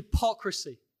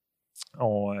hypocrisy,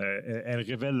 Elles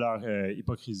révèlent leur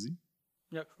hypocrisie.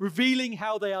 revealing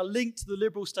how they are linked to the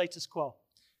liberal status quo.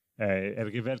 Elles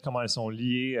révèlent comment elles sont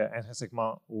liées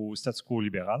intrinsèquement au statu quo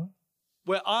libéral.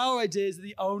 Where our ideas are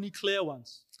the only clear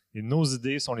ones. Et nos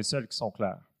idées sont les seules qui sont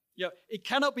claires. It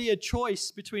cannot be a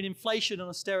choice between inflation and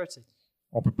austerity,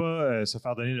 On ne peut pas se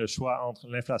faire donner le choix entre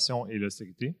l'inflation et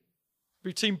l'austérité,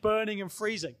 between burning and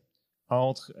freezing.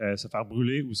 entre se faire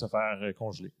brûler ou se faire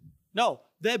congeler. No,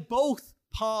 they're both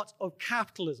part of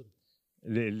capitalism.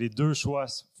 Les deux choix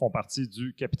font partie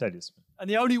du capitalisme. And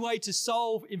the only way to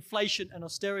solve inflation and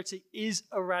austerity is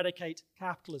eradicate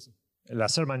capitalism. La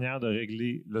seule manière de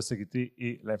régler l'austérité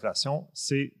et l'inflation,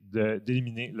 c'est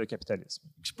d'éliminer le capitalisme.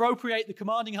 Expropriate the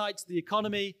commanding heights of the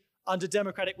economy under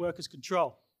democratic workers'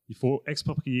 control. Il faut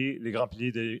exproprier les grands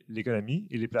piliers de l'économie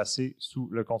et les placer sous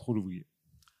le contrôle ouvrier.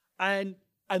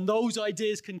 And those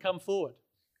ideas can come forward.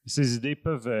 Ces idées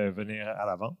peuvent venir à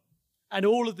l'avant And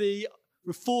all of the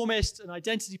reformist and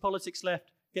identity politics left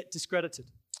get discredited.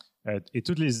 Et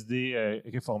toutes les idées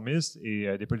réformistes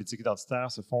et des politiques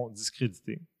identitaires se font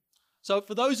discréditer. So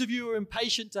for those of you who are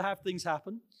impatient to have things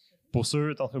happen, Pour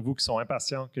ceux d'entre vous qui sont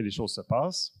impatients que les choses se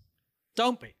passent,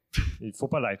 don't be. il ne faut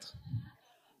pas l'être.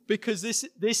 Because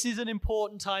this is an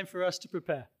important time for us to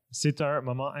prepare. C'est un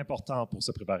moment important pour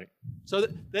se préparer. So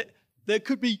there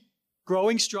could be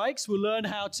growing strikes. We'll learn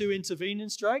how to intervene in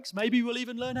strikes. Maybe we'll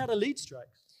even learn how to lead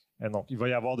strikes. Et donc, il va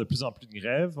y avoir de plus en plus de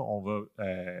grèves. On va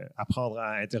apprendre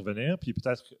à intervenir, puis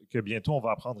peut-être que bientôt, on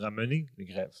va apprendre à mener les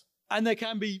grèves. And there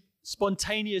can be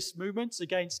spontaneous movements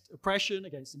against oppression,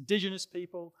 against indigenous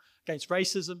people, against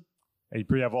racism. Et il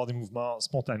peut y avoir des mouvements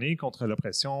spontanés contre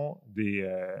l'oppression des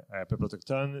peuples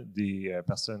autochtones, des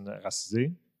personnes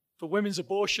racisées, For women's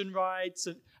abortion rights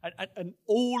and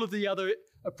all of the other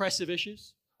oppressive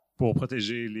issues. pour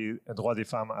protéger les droits des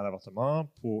femmes à l'avortement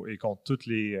et contre toutes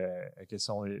les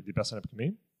questions des personnes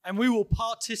opprimées. And we will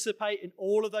participate in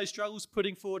all of those struggles,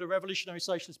 putting forward a revolutionary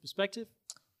socialist perspective.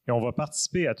 Et on va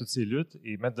participer à toutes ces luttes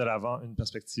et mettre de l'avant une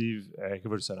perspective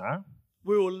révolutionnaire.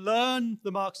 We will learn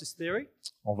the Marxist theory,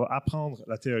 On va apprendre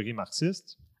la théorie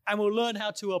marxiste and we'll learn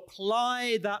how to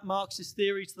apply that Marxist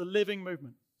theory to the living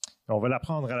movement. et on va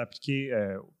l'apprendre à l'appliquer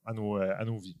à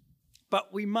nos vies. But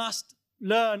we must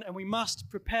learn and we must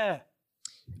prepare.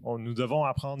 Nous devons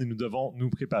apprendre et nous devons nous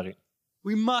préparer.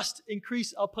 We must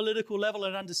increase our political level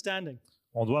and understanding.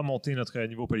 On doit monter notre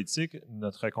niveau politique,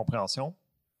 notre compréhension.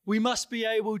 We must be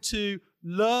able to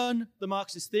learn the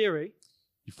Marxist theory,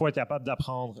 Il faut être capable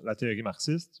d'apprendre la théorie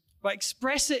marxiste but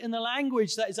express it in the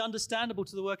language that is understandable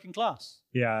to the working class.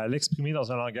 et à l'exprimer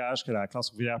dans un langage que la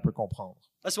classe ouvrière peut comprendre.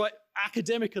 That's why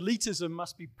academic elitism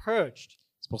must be purged.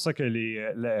 C'est pour ça que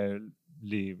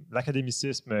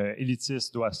l'académicisme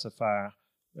élitiste doit se faire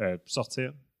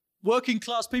sortir. Working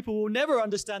class people will never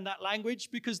understand that language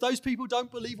because those people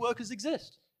don't believe workers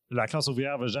exist. La classe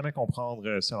ouvrière ne va jamais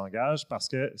comprendre ce langage parce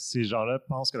que ces gens-là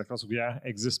pensent que la classe ouvrière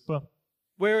n'existe pas.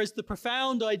 Whereas the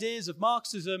profound ideas of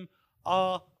Marxism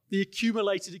are the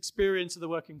accumulated experience of the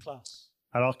working class.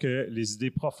 Alors que les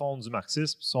idées profondes du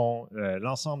marxisme sont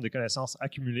l'ensemble des connaissances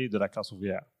accumulées de la classe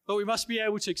ouvrière. But we must be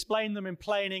able to explain them in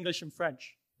plain English and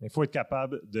French. Mais il faut être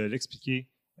capable de l'expliquer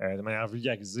de manière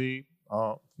vulgarisée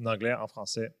en anglais, en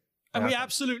français. And we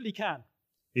absolutely can.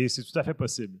 Et c'est tout à fait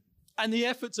possible. And the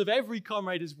efforts of every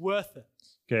comrade is worth it.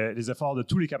 Que les efforts de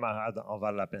tous les camarades en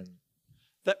valent la peine.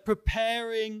 That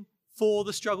preparing for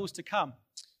the struggles to come,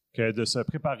 Que de se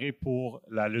préparer pour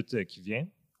la lutte qui vient,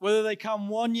 whether they come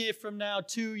 1 year from now,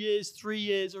 2 years, 3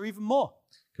 years, or even more,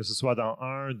 que ce soit dans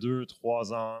 1, 2,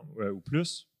 3 ans ou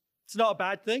plus, it's not a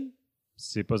bad thing.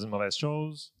 c'est pas une mauvaise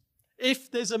chose. If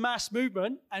there's a mass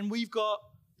movement and we've got,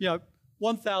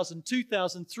 1,000,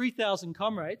 2,000, 3,000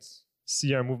 comrades, S'il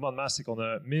y a un mouvement de masse, c'est qu'on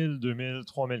a 1000, 2000,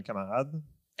 3000 camarades,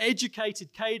 educated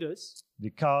cadres,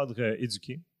 des cadres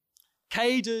éduqués,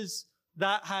 cadres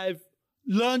that have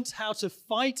learnt how to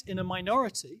fight in a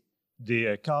minority,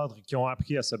 des cadres qui ont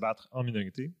appris à se battre en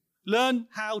minorité, learn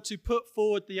how to put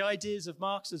forward the ideas of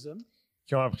Marxism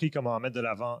qui ont appris comment mettre de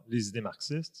l'avant les idées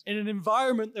marxistes, in an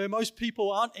environment where most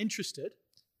people aren't interested,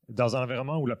 dans un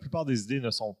environnement où la plupart des idées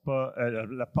ne sont pas,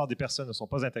 la plupart des personnes ne sont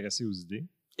pas intéressées aux idées.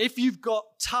 if you've got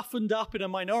toughened up in a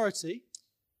minority,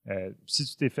 Si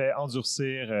tu t'es fait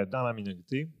endurcir dans la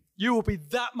minorité, you will be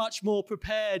that much more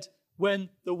prepared when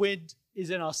the wind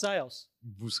is in our sails.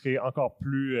 vous serez encore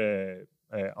plus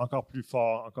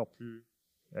fort, encore plus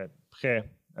prêt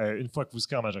une fois que vous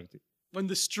serez en majorité, When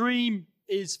the stream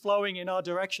is flowing in our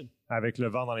direction. avec le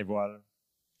vent dans les voiles.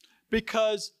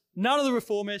 Because none of the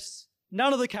reformists,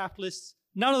 none of the capitalists,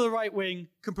 none of the right wing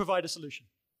can provide a solution.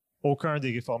 Aucun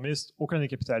des réformistes, aucun des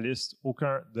capitalistes,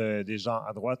 aucun des gens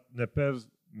à droite ne peuvent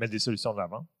mettre des solutions de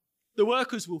l'avant. The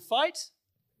workers will fight,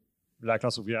 La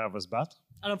classe ouvrière va se battre.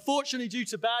 and unfortunately, due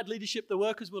to bad leadership, the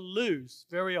workers will lose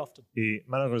very often. Et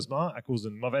malheureusement, à cause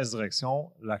d'une mauvaise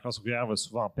direction, la classe ouvrière va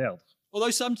souvent perdre.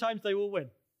 Although sometimes they will win.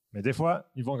 Mais des fois,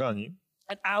 ils vont gagner.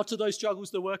 And out of those struggles,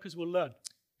 the workers will learn.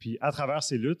 Puis à travers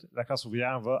ces luttes, la classe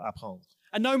ouvrière va apprendre.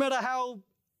 And no matter how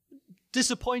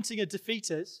disappointing a defeat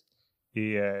is,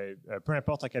 Et peu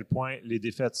importe à quel point les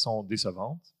défaites sont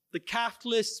décevantes, the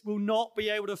capitalists will not be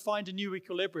able to find a new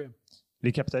equilibrium.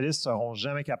 les capitalistes seront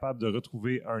jamais capables de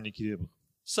retrouver un équilibre.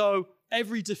 So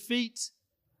every defeat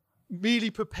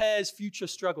merely prepares future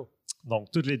struggle.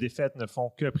 Donc, toutes les défaites ne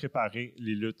font que préparer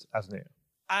les luttes à venir.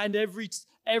 And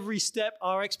every step,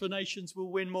 our explanations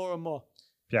will win more and more.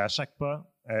 Puis à chaque pas,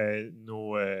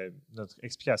 notre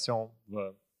explication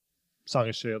va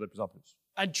s'enrichir de plus en plus.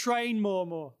 And train more and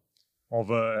more On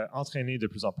va entraîner de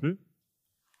plus en plus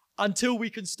until we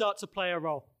can start to play a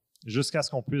role. jusqu'à ce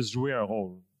qu'on puisse jouer un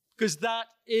rôle. Because that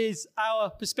is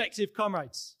our perspective,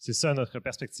 comrades. C'est ça notre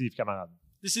perspective, camarades.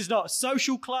 This is not a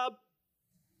social club.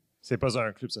 C'est pas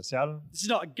un club social, This is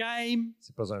not a game.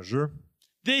 c'est pas un jeu.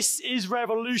 This is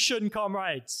revolution,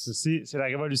 comrades. Ceci, c'est la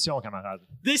révolution, camarades.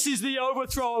 This is the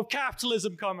overthrow of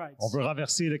capitalism, comrades. On veut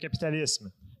renverser le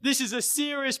capitalisme. This is a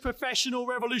serious professional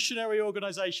revolutionary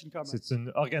organization, comrades. C'est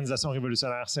une organisation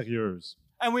révolutionnaire sérieuse.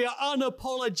 And we are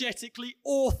unapologetically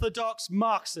orthodox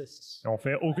Marxists. Et on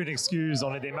fait aucune excuse,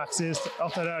 on est des marxistes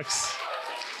orthodoxes.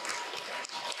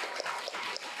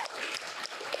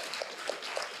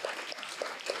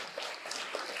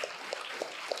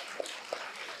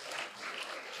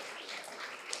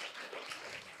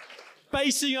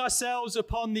 Basing ourselves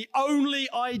upon the only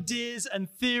ideas and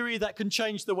theory that can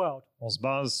change the world. On se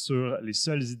base sur les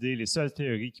seules idées, les seules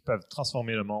théories qui peuvent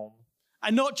transformer le monde.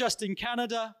 And not just in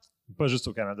Canada, Pas juste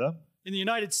au Canada, in the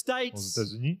United aux States,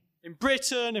 États-Unis, in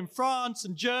Britain, in France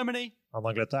and Germany, en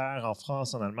Angleterre, en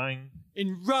France, en Allemagne,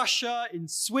 in Russia, in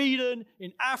Sweden,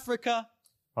 in Africa,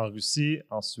 en Russie,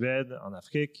 en Suède, en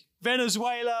Afrique,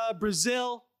 Venezuela,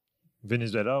 Brazil,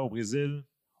 Venezuela, au Brésil.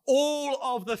 all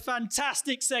of the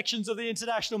fantastic sections of the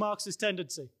international Marxist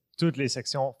tendency. Toutes les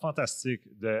sections fantastiques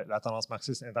de la tendance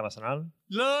marxiste internationale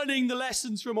Learning the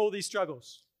lessons from all these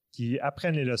struggles qui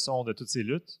apprennent les leçons de toutes ces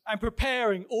luttes, and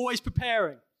preparing, always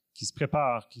preparing, qui se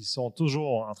préparent, qui sont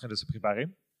toujours en train de se préparer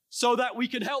so that we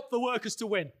can help the workers to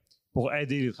win. pour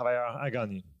aider les travailleurs à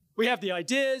gagner. We have the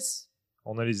ideas,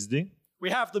 On a les idées,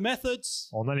 we have the methods,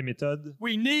 on a les méthodes,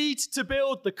 we need to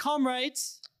build the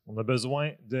comrades, on a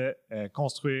besoin de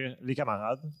construire les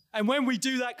camarades. and when we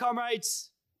do that, comrades,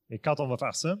 Et quand on va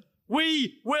faire ça,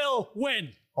 we will win.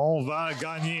 on va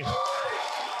gagner.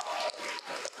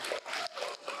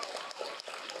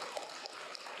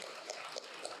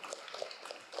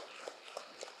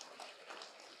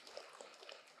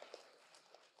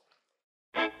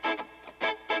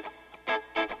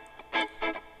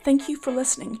 Thank you for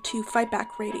listening to Fight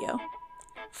Back Radio.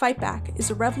 Fight Back is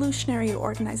a revolutionary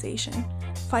organization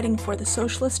fighting for the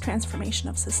socialist transformation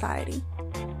of society.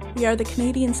 We are the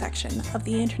Canadian section of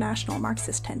the International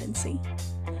Marxist Tendency.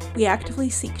 We actively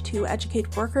seek to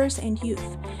educate workers and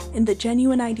youth in the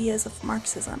genuine ideas of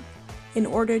Marxism in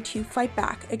order to fight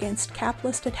back against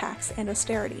capitalist attacks and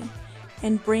austerity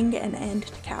and bring an end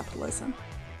to capitalism.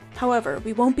 However,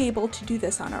 we won't be able to do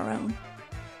this on our own.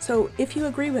 So if you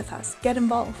agree with us, get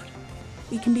involved.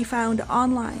 We can be found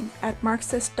online at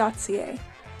Marxist.ca,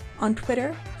 on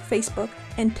Twitter, Facebook,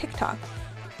 and TikTok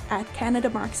at Canada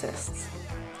Marxists,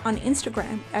 on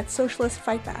Instagram at Socialist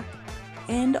Fightback,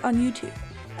 and on YouTube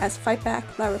as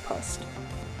Fightback La Riposte.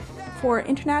 For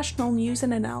international news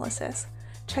and analysis,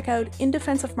 check out In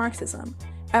Defense of Marxism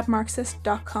at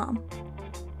Marxist.com.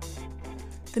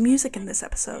 The music in this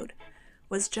episode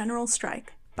was General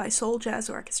Strike by Soul Jazz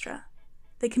Orchestra.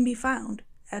 They can be found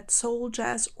at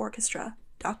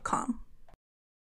souljazzorchestra.com.